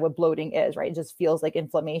of what bloating is, right? It just feels like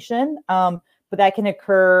inflammation. But that can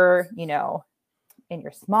occur, in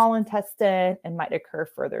your small intestine, and might occur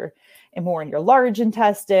further and more in your large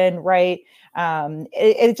intestine, right?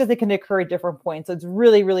 It can occur at different points. So it's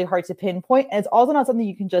really, really hard to pinpoint. And it's also not something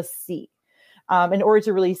you can just see. in order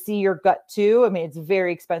to really see your gut too. I mean, it's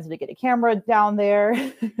very expensive to get a camera down there.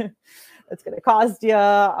 It's going to cost you.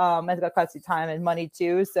 It's going to cost you time and money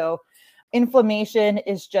too. So inflammation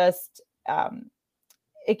is just,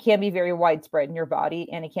 it can be very widespread in your body,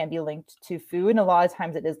 and it can be linked to food. And a lot of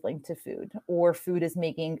times it is linked to food, or food is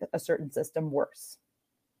making a certain system worse.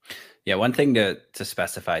 Yeah. One thing to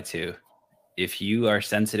specify too, if you are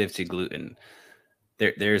sensitive to gluten,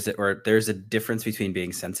 there's a difference between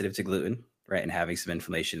being sensitive to gluten, right, and having some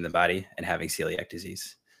inflammation in the body, and having celiac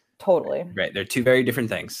disease. Totally. Right. They're two very different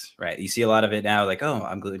things, right? You see a lot of it now, like, oh,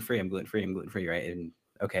 I'm gluten-free, right? And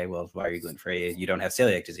okay, well, why are you gluten-free? You don't have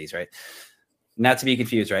celiac disease, right? Not to be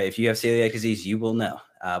confused, right? If you have celiac disease, you will know.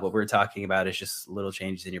 What we're talking about is just little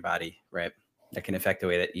changes in your body, right, that can affect the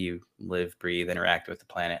way that you live, breathe, interact with the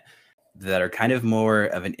planet, that are kind of more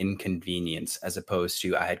of an inconvenience, as opposed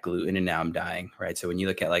to I had gluten and now I'm dying, right? So when you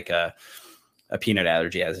look at like a peanut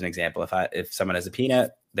allergy as an example, if someone has a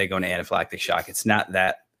peanut, they go into anaphylactic shock. It's not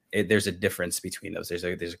that. There's a difference between those. There's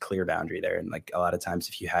a clear boundary there. And like a lot of times,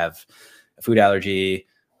 if you have a food allergy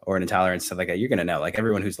or an intolerance, stuff like that, you're going to know. Like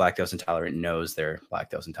everyone who's lactose intolerant knows they're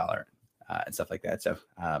lactose intolerant and stuff like that. So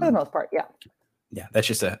for the most part, yeah. Yeah, that's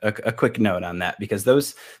just a quick note on that, because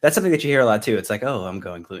that's something that you hear a lot too. It's like, oh, I'm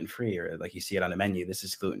going gluten-free, or like you see it on the menu, this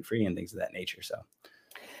is gluten-free, and things of that nature. So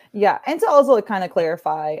yeah. And to also kind of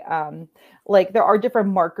clarify, like there are different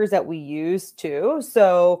markers that we use too.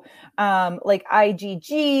 So like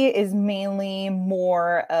IgG is mainly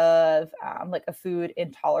more of like a food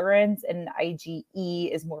intolerance, and IgE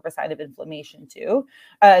is more of a sign of inflammation too.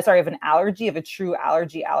 Sorry, of an allergy, of a true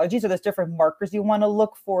allergy. So there's different markers you want to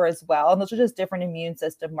look for as well. And those are just different immune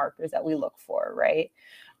system markers that we look for, right?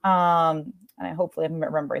 And hopefully I'm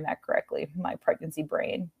remembering that correctly, my pregnancy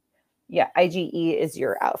brain. Yeah, IgE is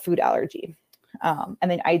your food allergy.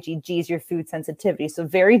 And then IgG is your food sensitivity. So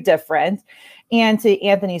very different. And to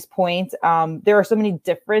Anthony's point, there are so many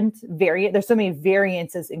different there's so many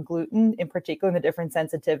variances in gluten, in particular in the different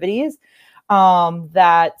sensitivities,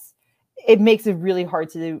 that it makes it really hard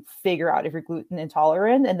to figure out if you're gluten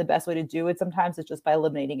intolerant. And the best way to do it sometimes is just by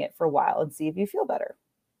eliminating it for a while and see if you feel better.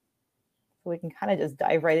 So we can kind of just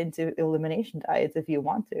dive right into elimination diets if you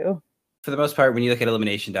want to. For the most part, when you look at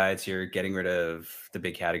elimination diets, you're getting rid of the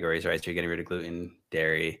big categories, right? So you're getting rid of gluten,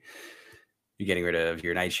 dairy, you're getting rid of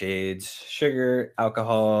your nightshades, sugar,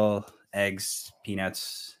 alcohol, eggs,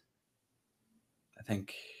 peanuts. I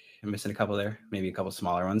think I'm missing a couple there, maybe a couple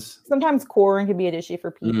smaller ones. Sometimes corn can be an issue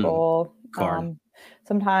for people. Corn.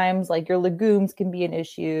 Sometimes like your legumes can be an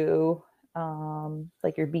issue,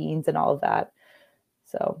 like your beans and all of that.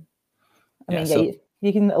 So, I mean, yeah,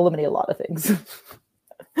 you can eliminate a lot of things.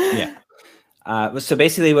 Yeah. So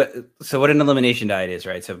basically what an elimination diet is,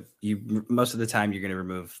 right? So most of the time you're going to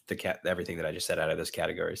remove everything that I just said out of those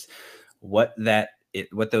categories. What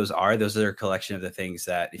those are a collection of the things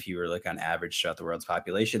that, if you were to look on average throughout the world's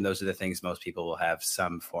population, those are the things most people will have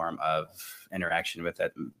some form of interaction with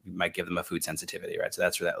that might give them a food sensitivity, right? So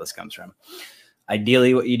that's where that list comes from.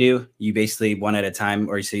 Ideally, what you do, you basically one at a time,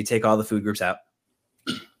 or so you take all the food groups out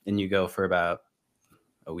and you go for about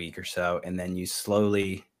a week or so, and then you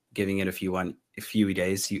slowly, giving it a few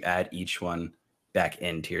days, you add each one back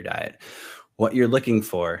into your diet. What you're looking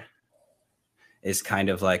for is kind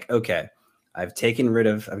of like, okay, I've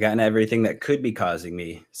gotten everything that could be causing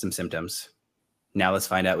me some symptoms. Now let's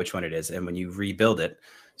find out which one it is. And when you rebuild it,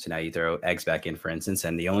 so now you throw eggs back in, for instance,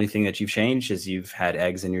 and the only thing that you've changed is you've had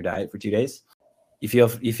eggs in your diet for 2 days. You feel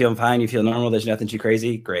fine, you feel normal, there's nothing too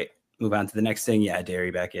crazy, great. Move on to the next thing, you add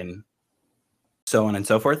dairy back in, so on and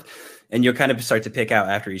so forth. And you'll kind of start to pick out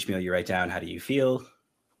after each meal, you write down, how do you feel?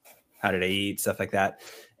 How did I eat? Stuff like that.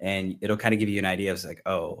 And it'll kind of give you an idea of like,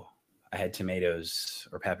 oh, I had tomatoes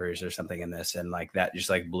or peppers or something in this. And like that just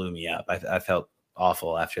like blew me up. I felt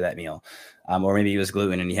awful after that meal. Or maybe it was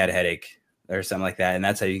gluten and you had a headache or something like that. And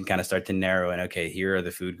that's how you can kind of start to narrow in, okay, here are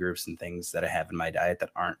the food groups and things that I have in my diet that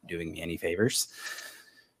aren't doing me any favors,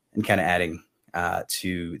 and kind of adding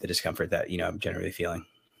to the discomfort that, I'm generally feeling.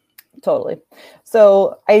 Totally.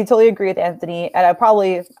 So I totally agree with Anthony. And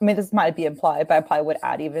this might be implied, but I probably would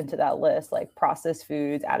add even to that list, like processed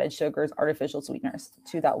foods, added sugars, artificial sweeteners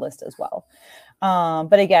to that list as well.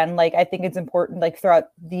 But again, like, I think it's important, like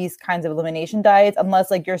throughout these kinds of elimination diets, unless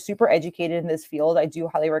like you're super educated in this field, I do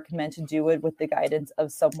highly recommend to do it with the guidance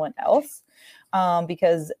of someone else,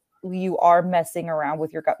 because you are messing around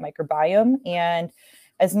with your gut microbiome. And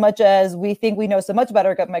as much as we think we know so much about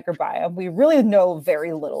our gut microbiome, we really know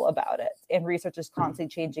very little about it. And research is constantly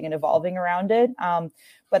changing and evolving around it.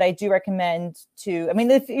 But I do recommend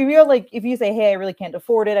if you say, hey, I really can't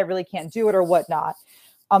afford it, I really can't do it or whatnot,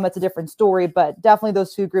 It's a different story, but definitely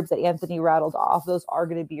those food groups that Anthony rattled off, those are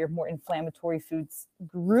going to be your more inflammatory foods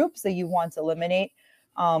groups that you want to eliminate.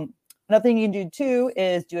 Another thing you can do too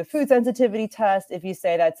is do a food sensitivity test. If you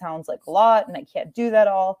say that sounds like a lot and I can't do that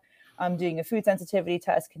all, doing a food sensitivity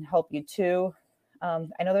test can help you too.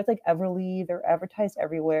 I know there's like Everly, they're advertised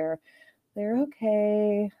everywhere. They're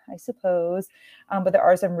okay, I suppose. But there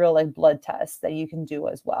are some real like blood tests that you can do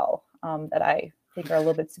as well that I think are a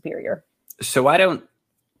little bit superior. So why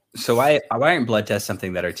aren't blood tests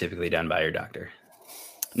something that are typically done by your doctor?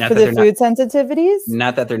 Not for the food sensitivities?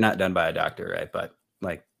 Not that they're not done by a doctor, right? But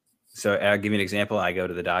like, so I'll give you an example. I go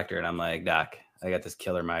to the doctor and I'm like, Doc, I got this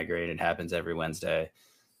killer migraine. It happens every Wednesday.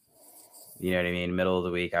 You know what I mean? Middle of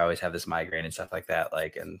the week, I always have this migraine and stuff like that.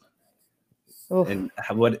 Like, and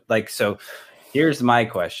what, like, so here's my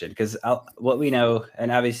question, because what we know, and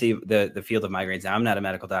obviously the field of migraines, now I'm not a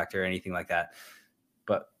medical doctor or anything like that,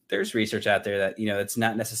 but there's research out there that, you know, it's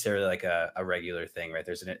not necessarily like a regular thing, right?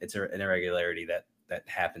 It's an irregularity that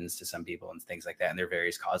happens to some people and things like that. And there are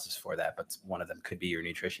various causes for that, but one of them could be your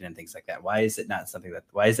nutrition and things like that. Why is that not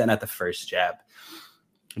the first jab,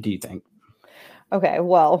 do you think? Okay,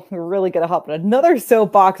 well, we're really going to hop in another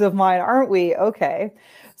soapbox of mine, aren't we? Okay.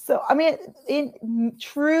 So, I mean, the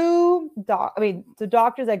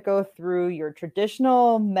doctors that go through your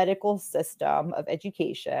traditional medical system of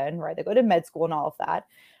education, right? They go to med school and all of that.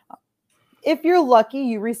 If you're lucky,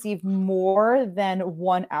 you receive more than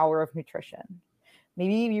 1 hour of nutrition.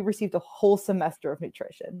 Maybe you received a whole semester of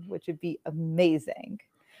nutrition, which would be amazing,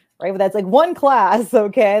 right? But that's like one class,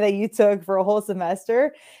 okay, that you took for a whole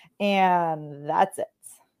semester, and that's it.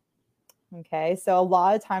 Okay, so a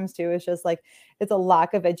lot of times too, it's just like it's a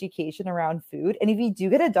lack of education around food. And if you do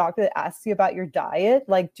get a doctor that asks you about your diet,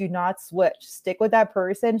 like do not switch. Stick with that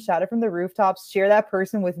person, shout it from the rooftops, share that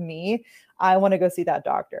person with me. I want to go see that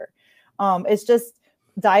doctor. It's just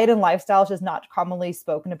diet and lifestyle is just not commonly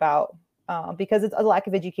spoken about because it's a lack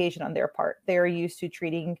of education on their part. They're used to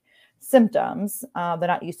treating symptoms. They're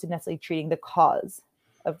not used to necessarily treating the cause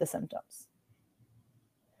of the symptoms.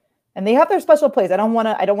 And they have their special place. I don't want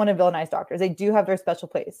to villainize doctors. They do have their special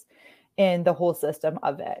place in the whole system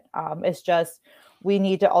of it. It's just we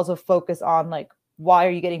need to also focus on like, why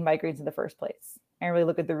are you getting migraines in the first place? And really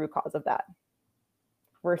look at the root cause of that.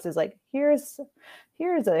 Versus like, here's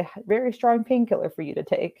a very strong painkiller for you to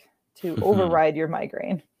take to override your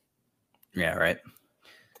migraine. Yeah, right.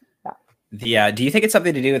 Do you think it's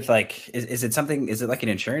something to do with like, is it like an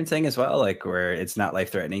insurance thing as well? Like where it's not life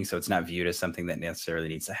threatening, so it's not viewed as something that necessarily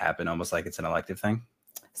needs to happen, almost like it's an elective thing?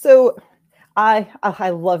 So I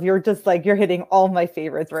love you're hitting all my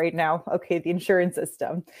favorites right now. Okay, the insurance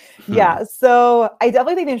system. Yeah, so I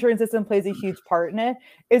definitely think the insurance system plays a huge part in it.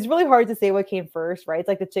 It's really hard to say what came first, right? It's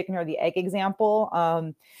like the chicken or the egg example.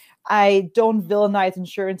 I don't villainize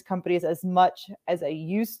insurance companies as much as I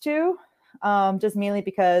used to, just mainly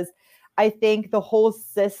because I think the whole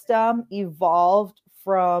system evolved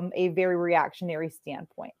from a very reactionary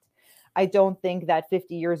standpoint. I don't think that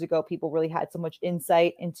 50 years ago, people really had so much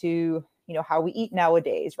insight into, you know, how we eat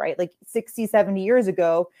nowadays, right? Like 60, 70 years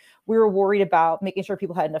ago, we were worried about making sure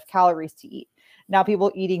people had enough calories to eat. Now people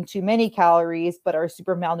are eating too many calories, but are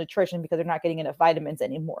super malnutrition because they're not getting enough vitamins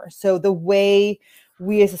anymore. So the way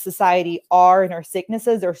we as a society are in our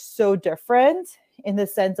sicknesses are so different in the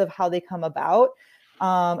sense of how they come about.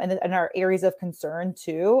 And our areas of concern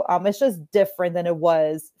too. It's just different than it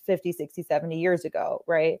was 50, 60, 70 years ago,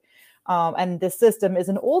 right? And the system is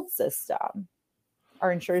an old system,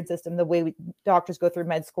 our insurance system, the way doctors go through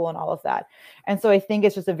med school and all of that. And so I think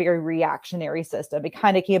it's just a very reactionary system. It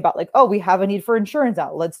kind of came about like, oh, we have a need for insurance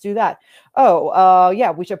out. Let's do that. Oh, yeah,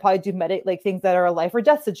 we should probably do like things that are a life or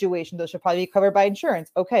death situation. Those should probably be covered by insurance.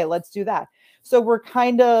 Okay, let's do that. So we're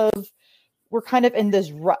kind of in this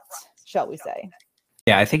rut, shall we say.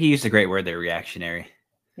 Yeah, I think you used a great word there, reactionary.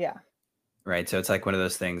 Yeah. Right. So it's like one of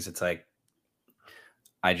those things. It's like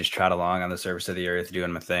I just trot along on the surface of the earth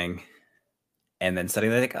doing my thing. And then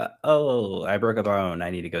suddenly they're like, oh, I broke a bone. I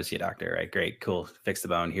need to go see a doctor. Right. Great. Cool. Fix the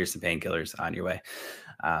bone. Here's some painkillers on your way.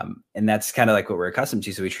 And that's kind of like what we're accustomed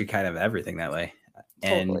to. So we treat kind of everything that way.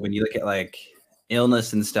 And Totally. when you look at like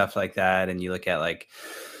illness and stuff like that, and you look at like,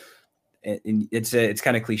 it's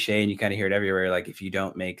kind of cliche and you kind of hear it everywhere. Like if you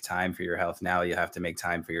don't make time for your health now, you have to make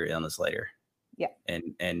time for your illness later. Yeah.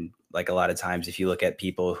 And like a lot of times, if you look at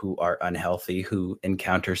people who are unhealthy, who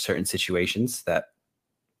encounter certain situations that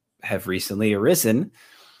have recently arisen,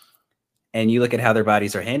 and you look at how their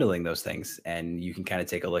bodies are handling those things, and you can kind of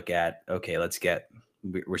take a look at, okay,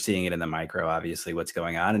 we're seeing it in the micro, obviously what's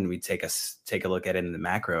going on. And we take a look at it in the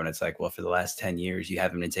macro, and it's like, well, for the last 10 years, you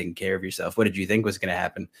haven't been taking care of yourself. What did you think was going to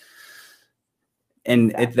happen?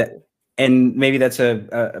 And Exactly. and maybe that's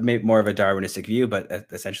maybe more of a Darwinistic view, but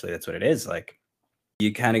essentially that's what it is. Like,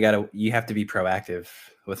 you kind of you have to be proactive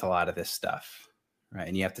with a lot of this stuff, right?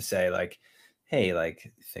 And you have to say like, hey,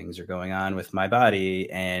 like things are going on with my body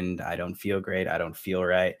and I don't feel great. I don't feel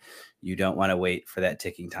right. You don't want to wait for that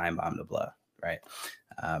ticking time bomb to blow, right?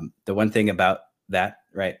 The one thing about that,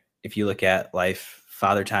 right? If you look at life,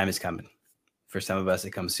 father time is coming. For some of us,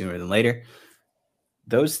 it comes sooner than later.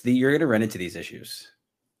 You're going to run into these issues.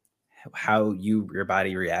 How your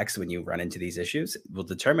body reacts when you run into these issues will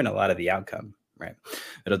determine a lot of the outcome, right?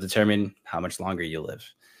 It'll determine how much longer you live,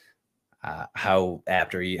 how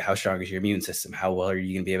strong is your immune system, how well are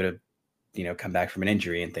you going to be able to, come back from an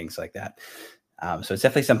injury and things like that. So it's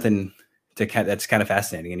definitely something that's kind of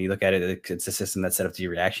fascinating. And you look at it, it's a system that's set up to be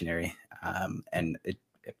reactionary. And if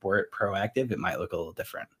we're proactive, it might look a little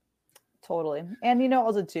different. Totally. And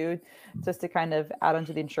also too, just to kind of add on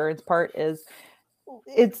to the insurance part, is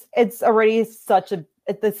it's already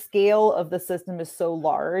the scale of the system is so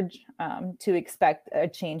large, to expect a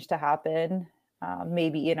change to happen,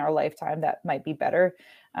 maybe in our lifetime that might be better,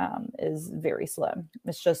 is very slim.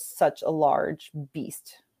 It's just such a large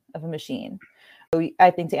beast of a machine. So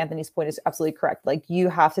I think to Anthony's point is absolutely correct. Like, you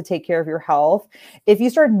have to take care of your health. If you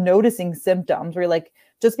start noticing symptoms where, like,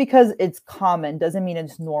 just because it's common doesn't mean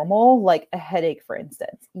it's normal, like a headache, for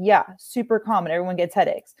instance. Yeah, super common. Everyone gets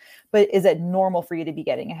headaches. But is it normal for you to be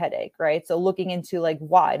getting a headache, right? So looking into like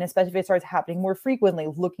why, and especially if it starts happening more frequently,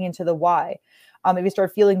 looking into the why. If you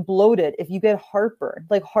start feeling bloated, if you get heartburn,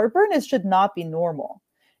 like heartburn should not be normal.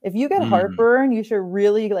 If you get heartburn, you should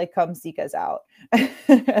really like come seek us out.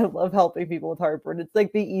 I love helping people with heartburn. It's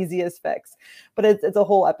like the easiest fix, but it's a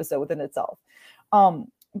whole episode within itself.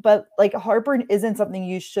 But like heartburn isn't something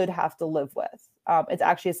you should have to live with. It's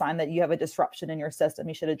actually a sign that you have a disruption in your system.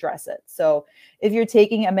 You should address it. So if you're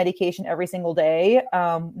taking a medication every single day,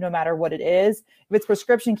 no matter what it is, if it's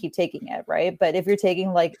prescription, keep taking it, right? But if you're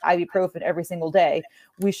taking like ibuprofen every single day,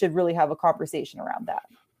 we should really have a conversation around that,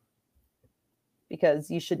 because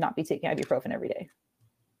you should not be taking ibuprofen every day.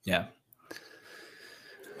 Yeah.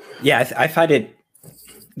 Yeah. I find it,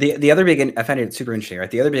 I find it super interesting,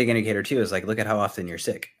 right? The other big indicator too is like, look at how often you're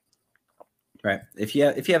sick, right? If you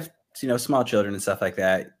have, small children and stuff like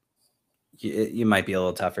that, you might be a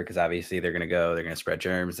little tougher because obviously they're going to spread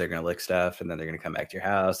germs, they're going to lick stuff, and then they're going to come back to your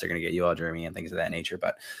house. They're going to get you all germy and things of that nature.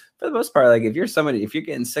 But for the most part, like if you're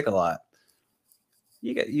getting sick a lot,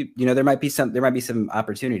 there might be some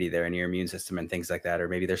opportunity there in your immune system and things like that, or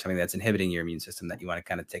maybe there's something that's inhibiting your immune system that you want to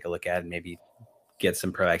kind of take a look at and maybe get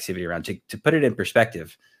some proactivity around. To put it in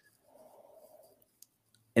perspective,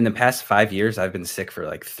 in the past 5 years, I've been sick for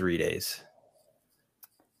like 3 days.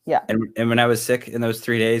 Yeah. And when I was sick in those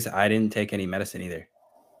 3 days, I didn't take any medicine either.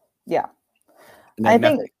 Yeah. Like I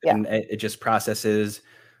nothing. think, yeah. And it just processes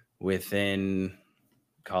within,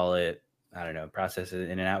 call it, I don't know, processes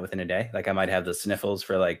in and out within a day. Like I might have the sniffles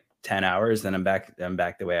for like 10 hours, then I'm back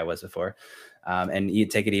the way I was before. And you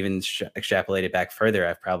take it even extrapolate it back further.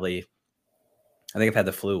 I think I've had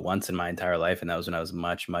the flu once in my entire life. And that was when I was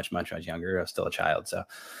much, much, much, much younger. I was still a child. So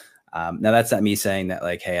now that's not me saying that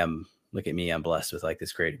like, hey, look at me, I'm blessed with like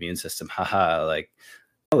this great immune system. Haha. Like,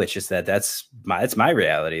 no, it's just that's my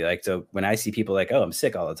reality. Like, so when I see people like, oh, I'm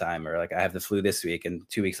sick all the time, or like I have the flu this week and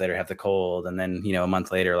 2 weeks later I have the cold. And then, a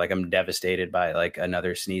month later, like I'm devastated by like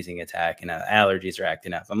another sneezing attack and allergies are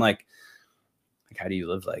acting up. I'm like, how do you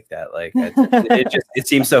live like that? Like it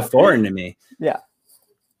seems so foreign to me. Yeah.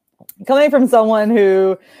 Coming from someone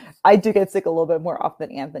who I do get sick a little bit more often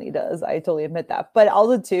than Anthony does. I totally admit that. But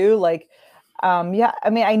also too, like, yeah,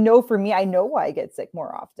 I mean, I know for me, I know why I get sick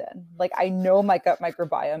more often. Like I know my gut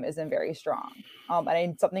microbiome isn't very strong.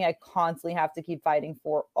 And it's something I constantly have to keep fighting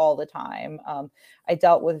for all the time. I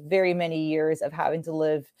dealt with very many years of having to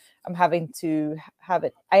live.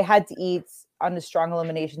 I had to eat on a strong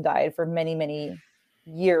elimination diet for many, many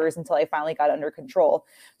years until I finally got under control.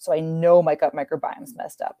 So I know my gut microbiome is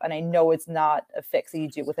messed up, and I know it's not a fix that you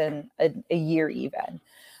do within a year even.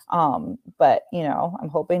 But I'm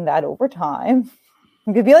hoping that over time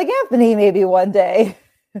I could be like Anthony maybe one day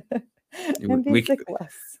and be sick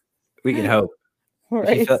less. We can hope.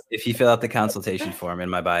 Right. If you fill out the consultation form in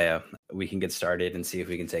my bio, we can get started and see if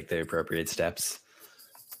we can take the appropriate steps.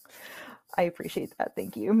 I appreciate that.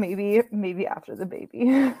 Thank you. Maybe after the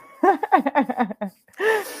baby.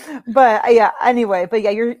 But yeah, anyway,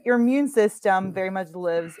 your immune system very much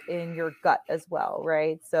lives in your gut as well,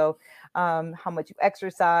 right? So how much you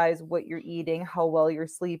exercise, what you're eating, how well you're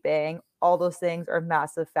sleeping, all those things are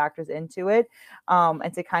massive factors into it.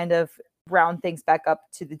 And to kind of round things back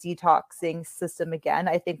up to the detoxing system again.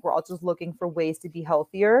 I think we're all just looking for ways to be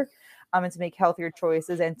healthier, and to make healthier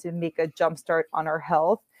choices and to make a jump start on our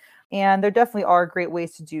health. And there definitely are great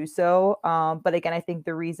ways to do so. But again, I think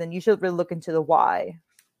the reason you should really look into the why.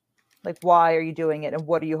 Like, why are you doing it and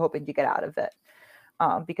what are you hoping to get out of it?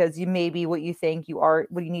 Because you maybe what you think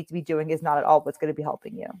what you need to be doing is not at all what's going to be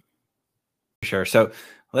helping you. Sure. So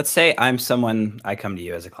let's say I come to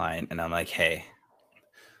you as a client and I'm like, hey,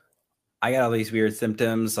 I got all these weird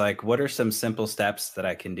symptoms. Like, what are some simple steps that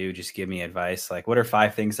I can do? Just give me advice. Like, what are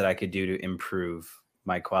 5 things that I could do to improve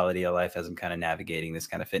my quality of life as I'm kind of navigating this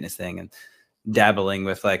kind of fitness thing and dabbling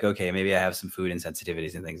with like, okay, maybe I have some food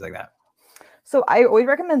insensitivities and things like that. So I always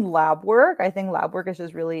recommend lab work. I think lab work is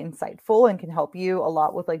just really insightful and can help you a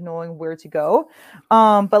lot with like knowing where to go.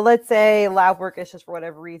 But let's say lab work is just for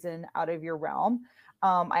whatever reason out of your realm.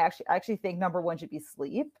 I actually think number one should be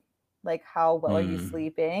sleep. Like, how well are you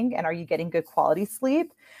sleeping, and are you getting good quality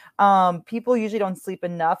sleep? People usually don't sleep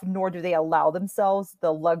enough, nor do they allow themselves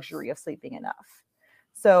the luxury of sleeping enough.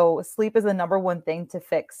 So sleep is the number one thing to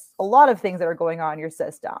fix a lot of things that are going on in your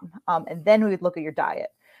system. And then we would look at your diet.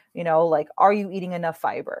 Like, are you eating enough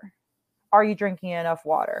fiber? Are you drinking enough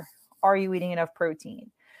water? Are you eating enough protein?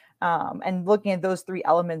 And looking at those 3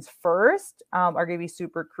 elements first are going to be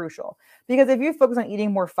super crucial, because if you focus on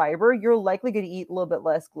eating more fiber, you're likely going to eat a little bit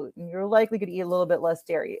less gluten. You're likely going to eat a little bit less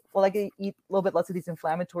dairy. Well, like, eat a little bit less of these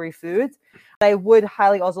inflammatory foods. I would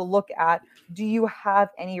highly also look at, do you have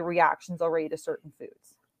any reactions already to certain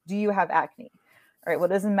foods? Do you have acne? All right. Well,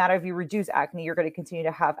 it doesn't matter if you reduce acne, you're going to continue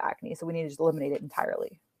to have acne. So we need to just eliminate it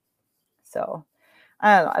entirely. So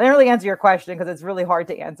I don't know. I didn't really answer your question because it's really hard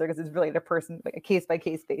to answer, because it's really like a case by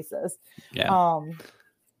case basis. Yeah.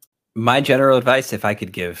 My general advice, if I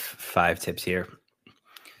could give 5 tips here,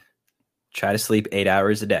 try to sleep 8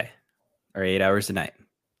 hours a day or 8 hours a night.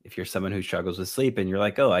 If you're someone who struggles with sleep and you're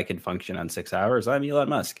like, oh, I can function on 6 hours, I'm Elon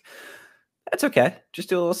Musk. That's okay. Just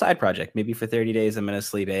do a little side project. Maybe for 30 days, I'm going to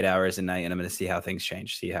sleep 8 hours a night and I'm going to see how things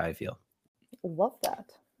change, see how I feel. Love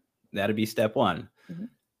that. That'd be step 1. Mm-hmm.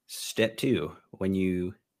 Step 2, when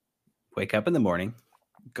you wake up in the morning,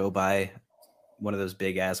 go buy one of those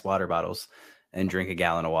big ass water bottles and drink a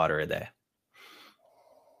gallon of water a day.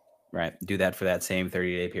 Right? Do that for that same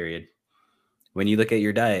 30-day period. When you look at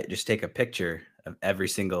your diet, just take a picture of every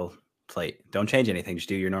single plate. Don't change anything. Just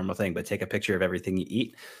do your normal thing, but take a picture of everything you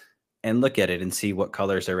eat and look at it and see what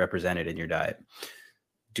colors are represented in your diet.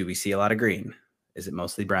 Do we see a lot of green? Is it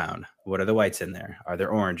mostly brown? What are the whites in there? Are there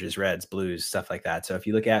oranges, reds, blues, stuff like that? So if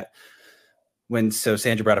you look at so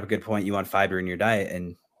Sandra brought up a good point, you want fiber in your diet,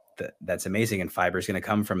 and that's amazing. And fiber is going to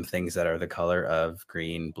come from things that are the color of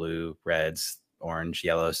green, blue, reds, orange,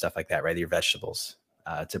 yellow, stuff like that, right? Your vegetables,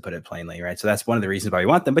 to put it plainly, right? So that's one of the reasons why we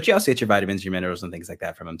want them, but you also get your vitamins, your minerals, and things like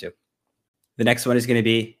that from them too. The next one is going to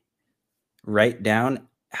be write down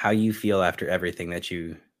how you feel after everything that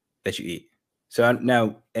you eat. So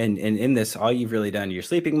now, and in this, all you've really done, you're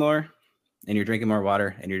sleeping more and you're drinking more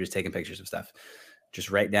water and you're just taking pictures of stuff. Just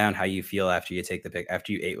write down how you feel after you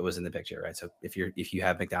after you ate what was in the picture, right? So if you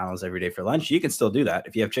have McDonald's every day for lunch, you can still do that.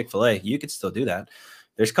 If you have Chick-fil-A, you could still do that.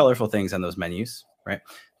 There's colorful things on those menus, right?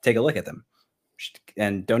 Take a look at them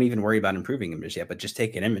and don't even worry about improving them just yet, but just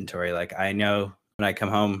take an inventory. Like, I know when I come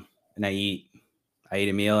home and I eat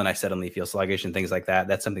a meal and I suddenly feel sluggish and things like that.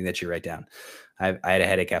 That's something that you write down. I had a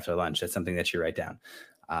headache after lunch. That's something that you write down.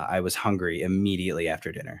 I was hungry immediately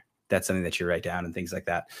after dinner. That's something that you write down, and things like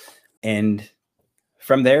that. And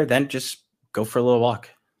from there, then just go for a little walk,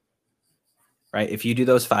 right? If you do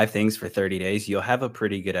those 5 things for 30 days, you'll have a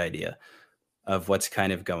pretty good idea of what's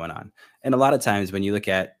kind of going on. And a lot of times when you look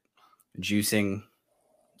at juicing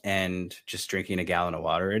and just drinking a gallon of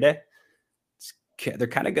water a day, they're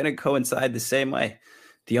kind of going to coincide the same way.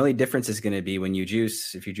 The only difference is going to be when you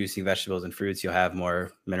juice, if you're juicing vegetables and fruits, you'll have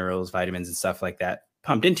more minerals, vitamins, and stuff like that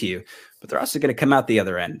pumped into you, but they're also going to come out the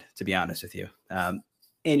other end, to be honest with you. And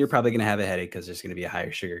you're probably going to have a headache because there's going to be a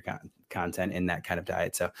higher sugar content in that kind of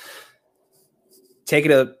diet. So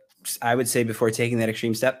I would say before taking that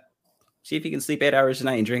extreme step, see if you can sleep 8 hours a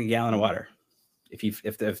night and drink a gallon of water. If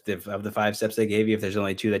of the 5 steps they gave you, if there's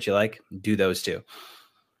only 2 that you like, do those 2.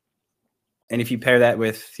 And if you pair that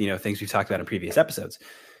with, things we've talked about in previous episodes,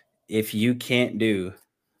 if you can't do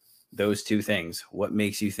those 2 things, what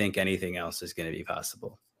makes you think anything else is going to be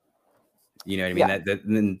possible? You know what I mean? Yeah.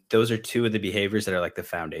 Then those are 2 of the behaviors that are like the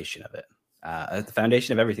foundation of it. The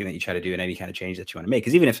foundation of everything that you try to do in any kind of change that you want to make.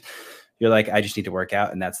 Because even if you're like, I just need to work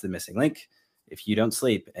out and that's the missing link, if you don't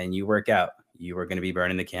sleep and you work out, you are going to be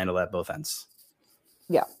burning the candle at both ends.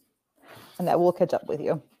 Yeah. And that will catch up with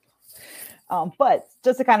you. But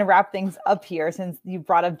just to kind of wrap things up here, since you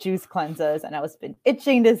brought up juice cleanses, and I was been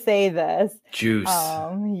itching to say this. Juice.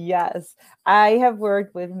 Yes, I have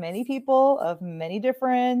worked with many people of many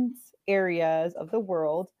different areas of the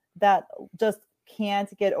world that just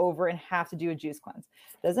can't get over and have to do a juice cleanse.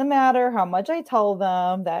 Doesn't matter how much I tell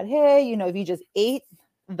them that, hey, if you just ate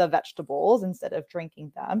the vegetables instead of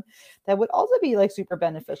drinking them, that would also be like super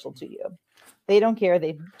beneficial to you. They don't care.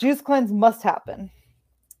 They juice cleanse must happen.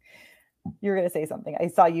 You're going to say something. I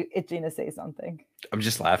saw you itching to say something. I'm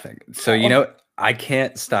just laughing. So, I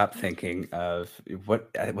can't stop thinking of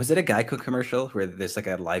what was it, a Geico commercial where there's like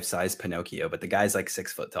a life-size Pinocchio, but the guy's like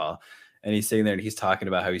 6 foot tall and he's sitting there and he's talking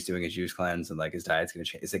about how he's doing a juice cleanse and like his diet's going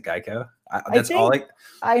to change. Is it Geico?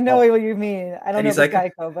 I know what you mean. I don't know if it's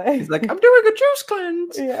Geico, but he's like, I'm doing a juice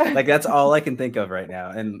cleanse. Yeah. Like that's all I can think of right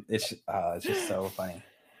now. And it's just so funny.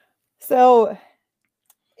 So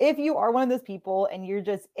if you are one of those people and you're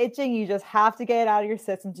just itching, you just have to get it out of your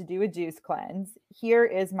system to do a juice cleanse, here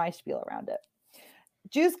is my spiel around it.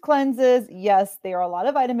 Juice cleanses, yes, there are a lot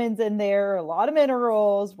of vitamins in there, a lot of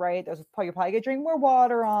minerals, right? You're probably going to drink more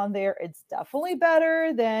water on there. It's definitely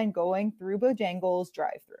better than going through Bojangles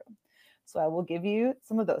drive-through. So I will give you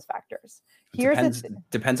some of those factors.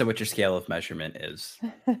 Depends on what your scale of measurement is.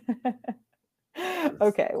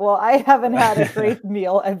 Okay, well, I haven't had a great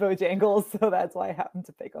meal at Bojangles, so that's why I happen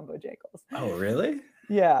to pick on Bojangles. Oh, really?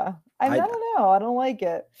 Yeah. I don't know. I don't like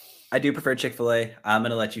it. I do prefer Chick-fil-A. I'm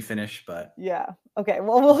going to let you finish, but... Yeah. Okay,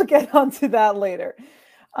 well, we'll get onto that later.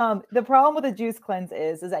 The problem with a juice cleanse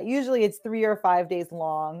is that usually it's 3 or 5 days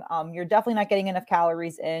long. You're definitely not getting enough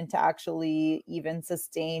calories in to actually even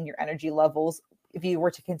sustain your energy levels if you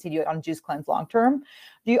were to continue it on juice cleanse long term.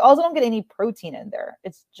 You also don't get any protein in there.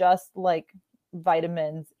 It's just like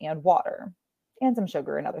vitamins and water and some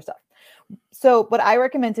sugar and other stuff. So what I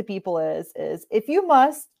recommend to people is if you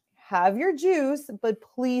must, have your juice, but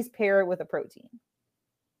please pair it with a protein,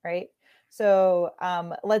 right? So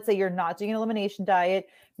let's say you're not doing an elimination diet,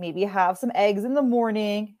 maybe have some eggs in the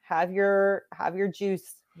morning, have your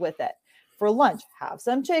juice with it. For lunch, have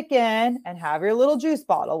some chicken and have your little juice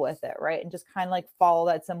bottle with it, right? And just kind of like follow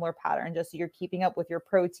that similar pattern, just so you're keeping up with your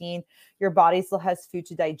protein. Your body still has food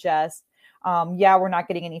to digest. Yeah, we're not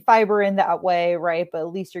getting any fiber in that way, right? But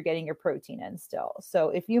at least you're getting your protein in still. So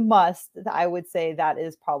if you must, I would say that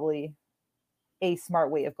is probably a smart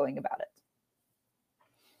way of going about it.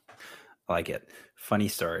 I like it. Funny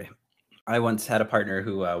story. I once had a partner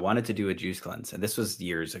who wanted to do a juice cleanse, and this was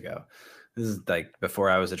years ago. This is like before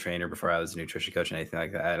I was a trainer, before I was a nutrition coach and anything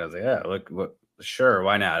like that. And I was like, yeah, sure,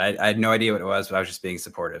 why not? I had no idea what it was, but I was just being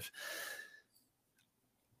supportive.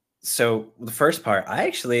 So the first part, I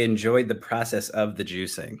actually enjoyed the process of the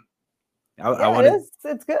juicing.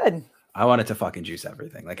 It's good. I wanted to fucking juice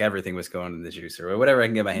everything. Like everything was going in the juicer or whatever I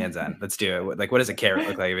can get my hands on. Let's do it. Like, what does a carrot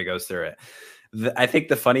look like if it goes through it? I think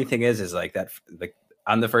the funny thing is like that, like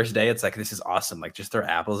on the first day, it's like, this is awesome. Like just throw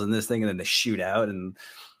apples in this thing and then they shoot out and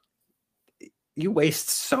you waste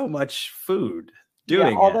so much food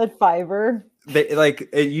doing all that fiber.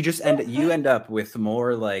 You end up with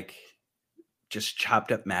more like just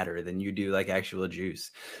chopped up matter than you do like actual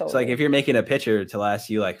juice. Totally. So like if you're making a pitcher to last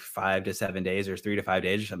you like 5 to 7 days or 3 to 5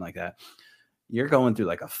 days or something like that, you're going through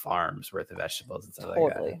like a farm's worth of vegetables and stuff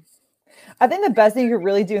like that. I think the best thing you could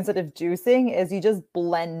really do instead of juicing is you just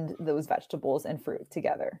blend those vegetables and fruit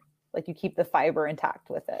together. Like you keep the fiber intact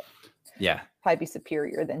with it. Yeah. Probably be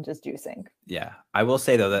superior than just juicing. Yeah. I will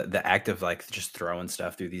say though that the act of like just throwing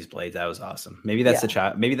stuff through these blades, that was awesome. Maybe that's the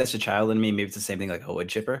child. Maybe that's the child in me. Maybe it's the same thing like a wood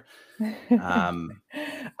chipper.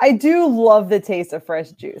 I do love the taste of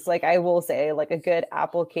fresh juice. Like I will say like a good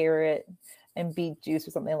apple, carrot, and beet juice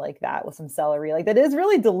or something like that with some celery. Like that is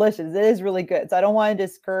really delicious. It is really good. So I don't want to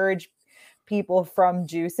discourage people from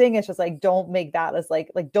juicing. It's just like, don't make that as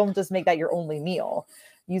like don't just make that your only meal.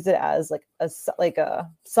 Use it as like a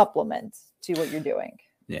supplement to what you're doing.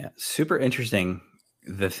 Yeah. Super interesting.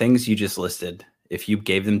 The things you just listed, if you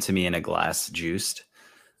gave them to me in a glass juiced,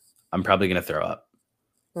 I'm probably going to throw up.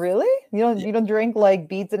 Really? You don't drink like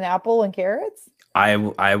beets and apple and carrots? I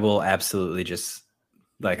will absolutely just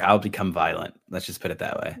like, I'll become violent. Let's just put it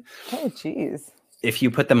that way. Oh, geez. If you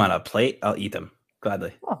put them on a plate, I'll eat them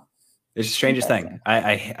gladly. Oh, it's the strangest thing.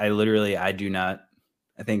 I literally, I do not,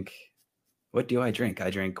 I think, what do I drink? I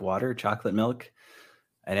drink water, chocolate milk,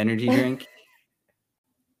 an energy drink,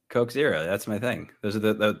 Coke Zero. That's my thing. Those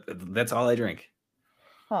are that's all I drink.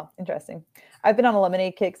 Oh, interesting. I've been on a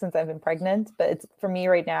lemonade kick since I've been pregnant, but it's for me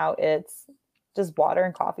right now, it's just water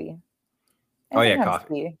and coffee. And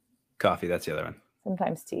coffee. Tea. Coffee, that's the other one.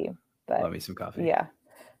 Sometimes tea. But love me some coffee. Yeah.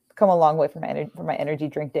 Come a long way from my energy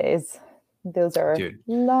drink days. Those are Dude,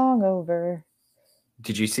 long over.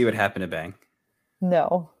 did you see what happened to Bang?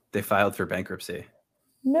 No. They filed for bankruptcy.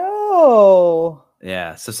 No.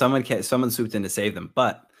 Yeah, so someone swooped in to save them.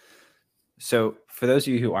 But so for those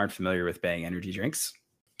of you who aren't familiar with Bang energy drinks,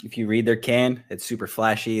 if you read their can, it's super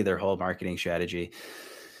flashy. Their whole marketing strategy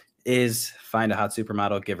is find a hot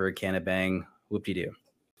supermodel, give her a can of Bang, whoop-de-doo.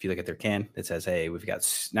 If you look at their can, it says, hey, we've got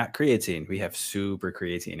not creatine, we have super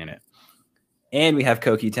creatine in it. And we have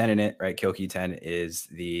CoQ10 in it, right? CoQ10 is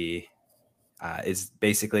is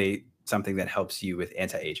basically something that helps you with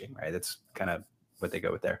anti-aging, right? That's kind of what they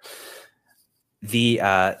go with there.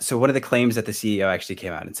 So one of the claims that the CEO actually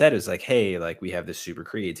came out and said is like, hey, like we have this super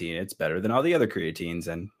creatine, it's better than all the other creatines.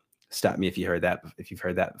 And stop me if you've heard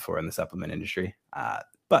that before in the supplement industry.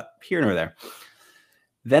 But here nor there.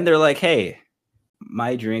 Then they're like, hey,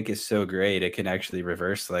 my drink is so great, it can actually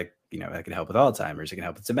reverse, like, it can help with Alzheimer's, it can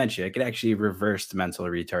help with dementia, it can actually reverse mental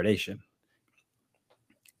retardation.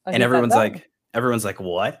 And everyone's like,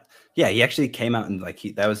 what? Yeah, he actually came out and like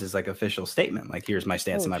that was his like official statement. Like, here's my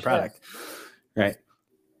stance on my product. Right.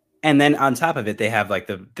 And then on top of it, they have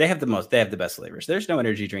the best flavors. There's no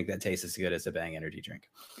energy drink that tastes as good as a Bang energy drink.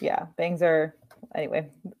 Yeah, Bangs are,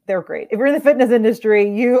 anyway, they're great. If you're in the fitness industry,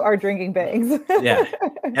 you are drinking Bangs. Yeah.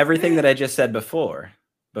 Everything that I just said before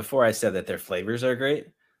I said that their flavors are great,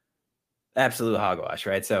 absolute hogwash,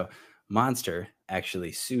 right? So Monster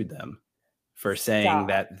actually sued them for saying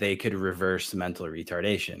that they could reverse mental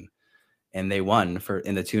retardation. And they won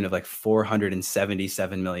in the tune of like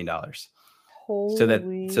 $477 million. So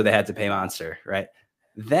they had to pay Monster, right?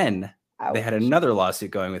 Then they had another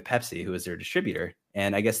lawsuit going with Pepsi, who was their distributor.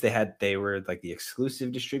 And I guess they were like the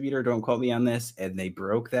exclusive distributor. Don't quote me on this. And they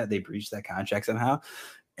breached that contract somehow.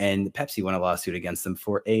 And Pepsi won a lawsuit against them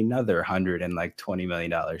for another $120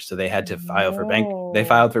 million. So they had to file they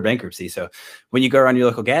filed for bankruptcy. So when you go around your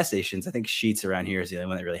local gas stations, I think Sheetz around here is the only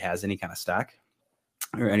one that really has any kind of stock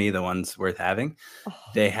or any of the ones worth having.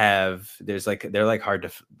 They're hard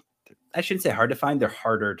to, I shouldn't say hard to find. They're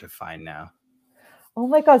harder to find now. Oh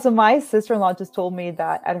my God. So my sister-in-law just told me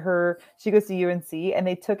that she goes to UNC and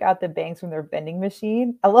they took out the Bangs from their vending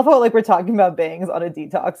machine. I love how like we're talking about Bangs on a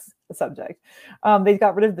detox subject. They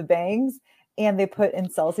got rid of the Bangs and they put in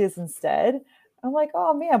Celsius instead. I'm like,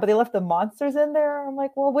 oh man, but they left the Monsters in there. I'm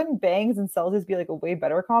like, well, wouldn't Bangs and Celsius be like a way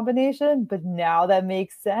better combination? But now that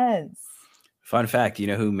makes sense. Fun fact, you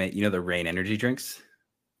know the Reign energy drinks?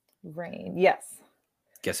 Reign, yes.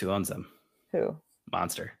 Guess who owns them? Who?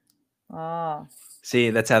 Monster. Ah.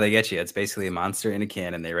 See, that's how they get you. It's basically a Monster in a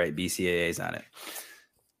can, and they write BCAAs on it.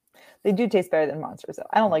 They do taste better than Monsters, though.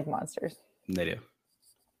 I don't like Monsters. They do.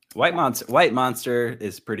 White Monster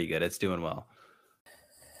is pretty good. It's doing well.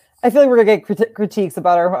 I feel like we're gonna get critiques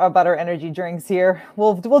about our energy drinks here.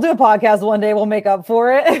 We'll do a podcast one day. We'll make up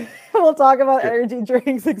for it. We'll talk about energy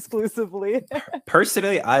drinks exclusively.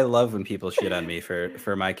 Personally, I love when people shit on me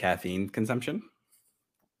for my caffeine consumption.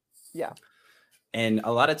 Yeah. And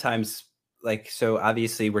a lot of times, so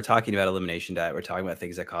obviously we're talking about elimination diet. We're talking about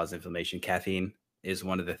things that cause inflammation. Caffeine is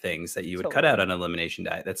one of the things that you would cut out on an elimination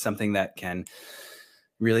diet. That's something that can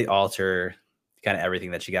really alter kind of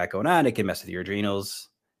everything that you got going on. It can mess with your adrenals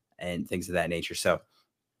and things of that nature. So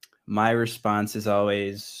my response is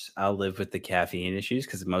always, I'll live with the caffeine issues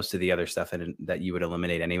because most of the other stuff that you would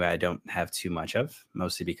eliminate anyway, I don't have too much of,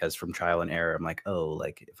 mostly because from trial and error, I'm like, oh,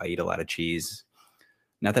 like if I eat a lot of cheese,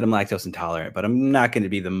 not that I'm lactose intolerant, but I'm not going to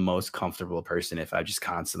be the most comfortable person if I just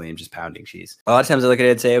constantly am just pounding cheese. A lot of times I look at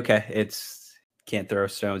it and say, okay, can't throw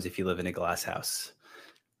stones if you live in a glass house,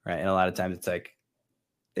 right? And a lot of times it's like,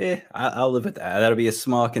 I'll live with that. That'll be a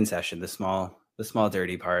small concession, the small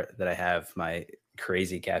dirty part that I have my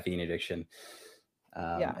crazy caffeine addiction.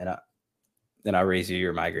 And I'll raise you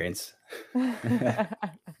your migraines.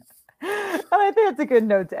 I think it's a good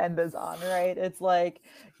note to end this on, right? It's like,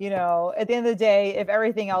 at the end of the day, if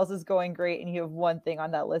everything else is going great and you have one thing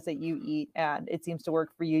on that list that you eat and it seems to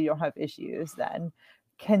work for you, you don't have issues, then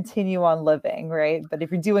continue on living, right? But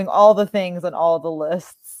if you're doing all the things on all the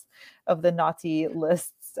lists of the naughty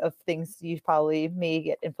lists of things you probably may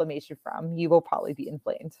get inflammation from, you will probably be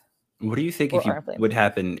inflamed. What do you think would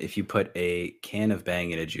happen if you put a can of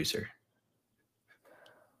Bang in a juicer?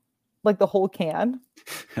 Like the whole can?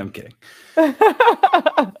 I'm kidding.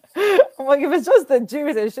 I'm like, if it's just the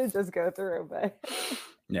juice, it should just go through. But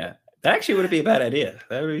yeah, that actually wouldn't be a bad idea.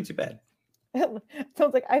 That would be too bad.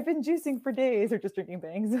 Sounds like I've been juicing for days or just drinking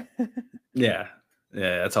Bangs. Yeah,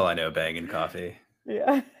 that's all I know. Bang and coffee.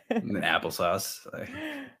 Yeah. And then applesauce.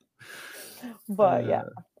 But yeah,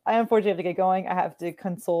 I unfortunately have to get going. I have to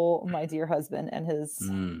console my dear husband and his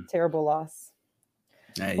terrible loss.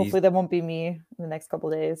 Hopefully that won't be me in the next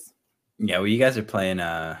couple of days. Yeah, well, you guys are playing.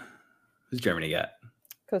 Who's Germany got?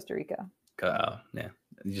 Costa Rica. Oh, yeah.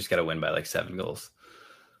 You just got to win by like 7 goals.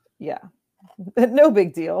 Yeah. No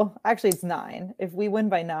big deal. Actually, it's 9. If we win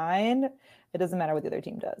by 9, it doesn't matter what the other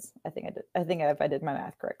team does. I think if I did my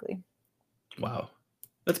math correctly. Wow.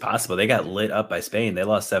 That's possible. They got lit up by Spain. They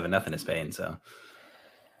lost 7-0 to Spain. So,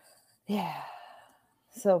 yeah.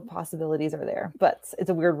 So possibilities are there, but it's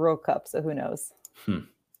a weird World Cup. So who knows?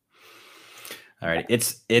 All right.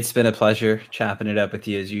 It's been a pleasure chopping it up with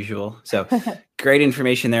you as usual. So great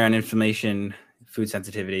information there on inflammation, food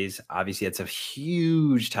sensitivities. Obviously, it's a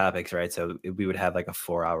huge topics, right? So we would have like a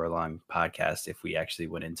 4-hour long podcast if we actually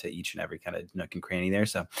went into each and every kind of nook and cranny there.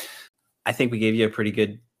 So I think we gave you a pretty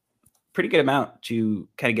good amount to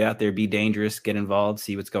kind of get out there, be dangerous, get involved,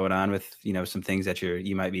 see what's going on with, some things that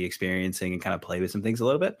you might be experiencing and kind of play with some things a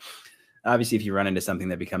little bit. Obviously, if you run into something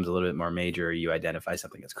that becomes a little bit more major, or you identify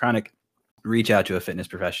something that's chronic, reach out to a fitness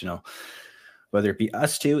professional, whether it be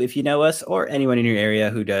us two, if you know us, or anyone in your area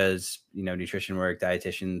who does, nutrition work,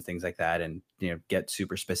 dietitian, things like that, and, get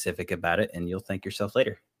super specific about it, and you'll thank yourself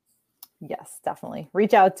later. Yes, definitely.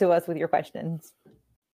 Reach out to us with your questions.